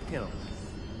like Hurry. a pill.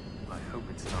 I hope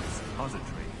it's not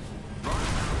suppository.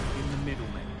 Right in the middle,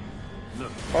 mate.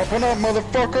 Look, Open up,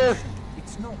 motherfucker!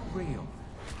 it's not real.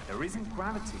 There isn't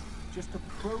gravity, just a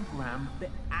program that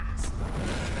acts like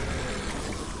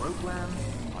it. The programs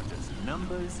are just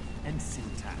numbers and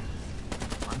syntax.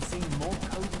 I'm seeing more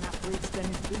code in that bridge than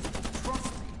is visible,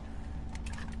 trust me.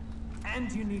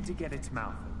 And you need to get its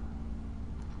mouth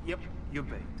open. Yep, you're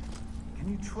big.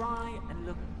 Can you try and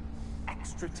look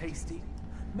extra tasty?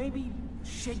 Maybe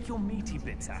shake your meaty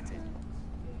bits at it.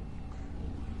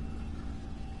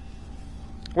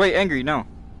 Wait, angry, no.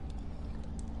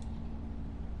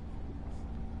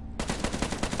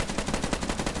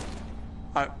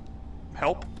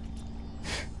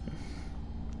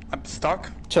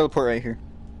 stuck? Teleport right here.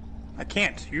 I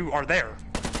can't. You are there.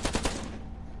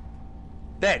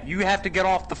 Dad, you have to get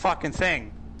off the fucking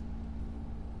thing.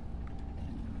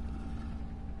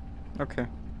 Okay.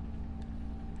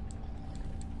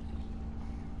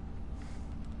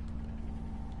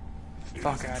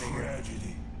 Fuck out of here.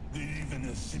 Tragedy that even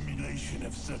a simulation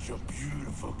of such a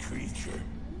beautiful creature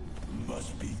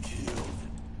must be killed.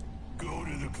 Go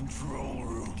to the control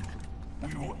room.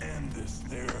 We will end this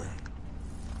there.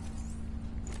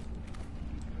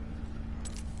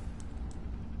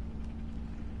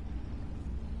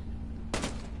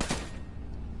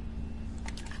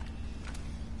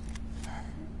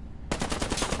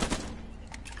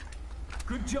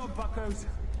 Good job, buckos.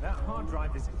 That hard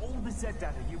drive is all the Z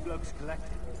data you blokes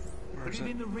collected. Put it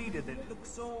in the reader that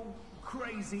looks all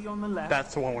crazy on the left.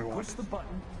 That's the one we want. Push the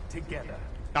button together.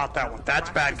 Not that one. That's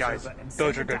bad guys.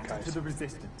 Those are good guys. To the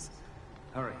resistance.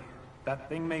 Hurry. That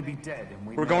thing may be dead,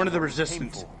 and We're going to the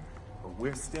resistance. But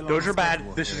we're still Those on are bad.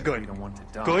 schedule This here is if good. we don't want to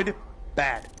die. Good,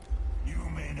 bad. You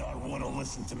may not want to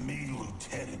listen to me,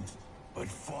 Lieutenant, but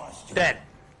Foster... Dead.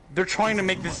 They're trying to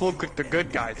make this look like the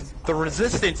good guys. The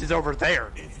resistance is over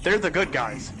there. They're the good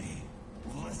guys.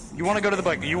 You want to go to the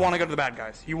bad. You want to go to the bad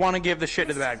guys. You want to give the shit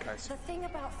to the bad guys. The thing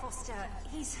about Foster,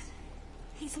 he's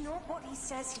not what he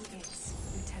says he is,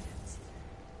 Lieutenant.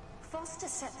 Foster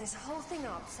set this whole thing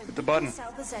up so Hit the he button. can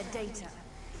sell the Z data.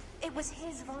 It was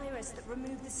his virus that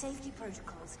removed the safety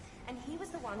protocols, and he was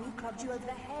the one who clubbed you over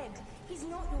the head. He's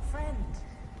not your friend.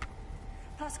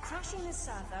 Plus, crashing the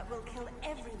server will kill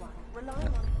everyone relying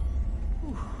on...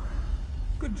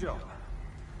 Good job.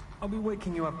 I'll be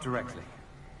waking you up directly.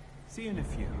 See you in a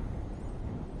few.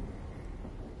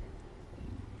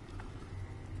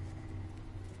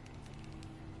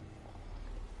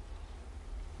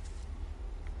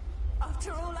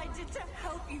 After all I did to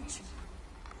help you two,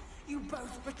 you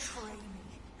both betray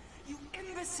me. You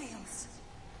imbeciles.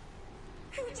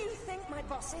 Who do you think my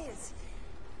boss is?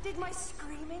 Did my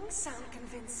screaming sound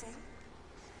convincing?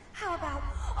 How about,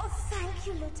 oh, thank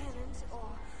you, Lieutenant, or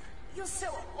you're so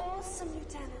awesome,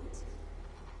 Lieutenant?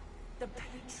 The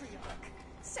Patriarch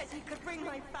said he could bring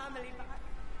my family back,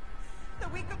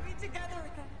 that we could be together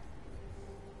again.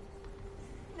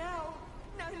 Now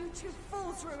you two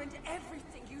fools ruined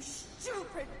everything, you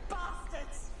stupid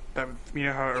bastards! That, you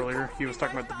know how earlier he was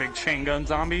talking about the big chain gun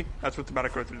zombie? That's what's about to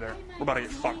go through there. We're about to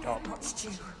get fucked up. Watched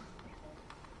you.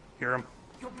 Hear him?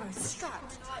 You're both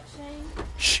strapped.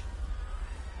 Shh.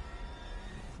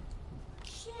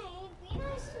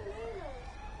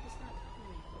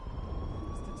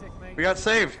 We got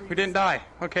saved. We didn't die.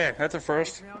 Okay, that's a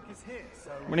first.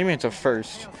 What do you mean it's a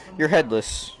first? You're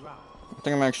headless. I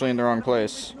think I'm actually in the wrong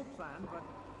place.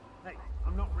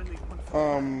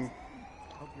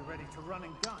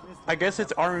 I guess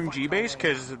it's RMG based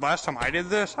because last time I did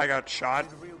this, I got shot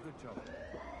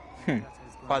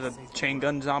by the chain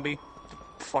gun zombie.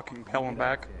 Fucking hell and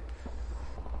back.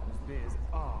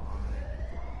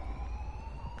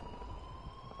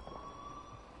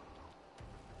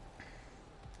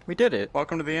 We did it.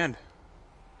 Welcome to the end.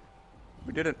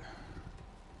 We did it.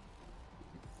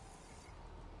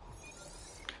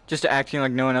 Just acting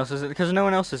like no one else is, because no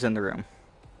one else is in the room.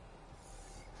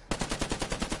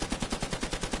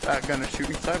 That gun is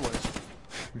shooting sideways.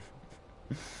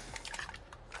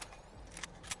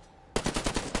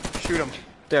 Shoot him.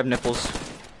 They have nipples.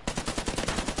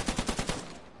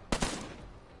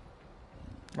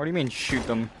 What do you mean shoot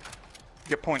them?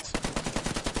 Get points.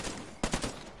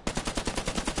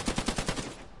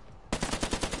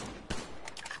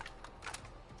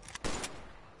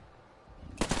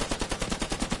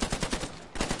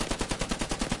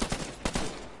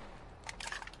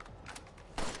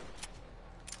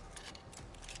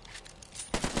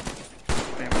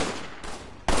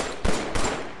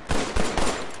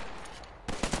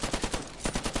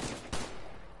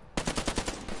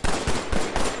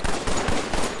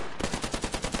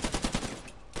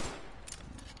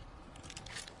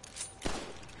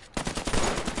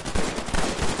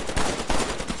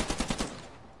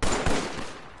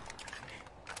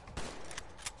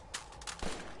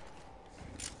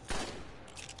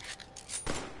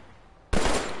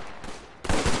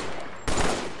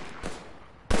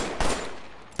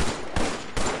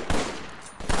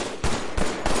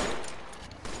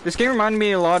 This game reminded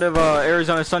me a lot of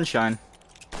Arizona Sunshine.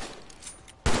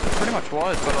 Pretty much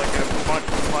was, but like a much,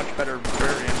 much better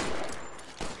variant.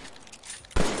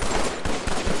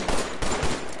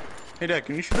 Hey Dad,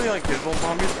 can you shoot me like digital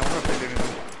zombies? I wonder if they do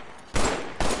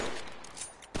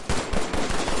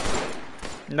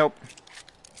anything. Nope.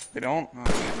 They don't?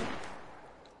 Oh.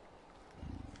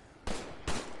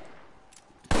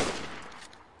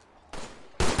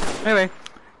 Anyway,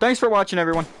 thanks for watching,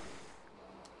 everyone.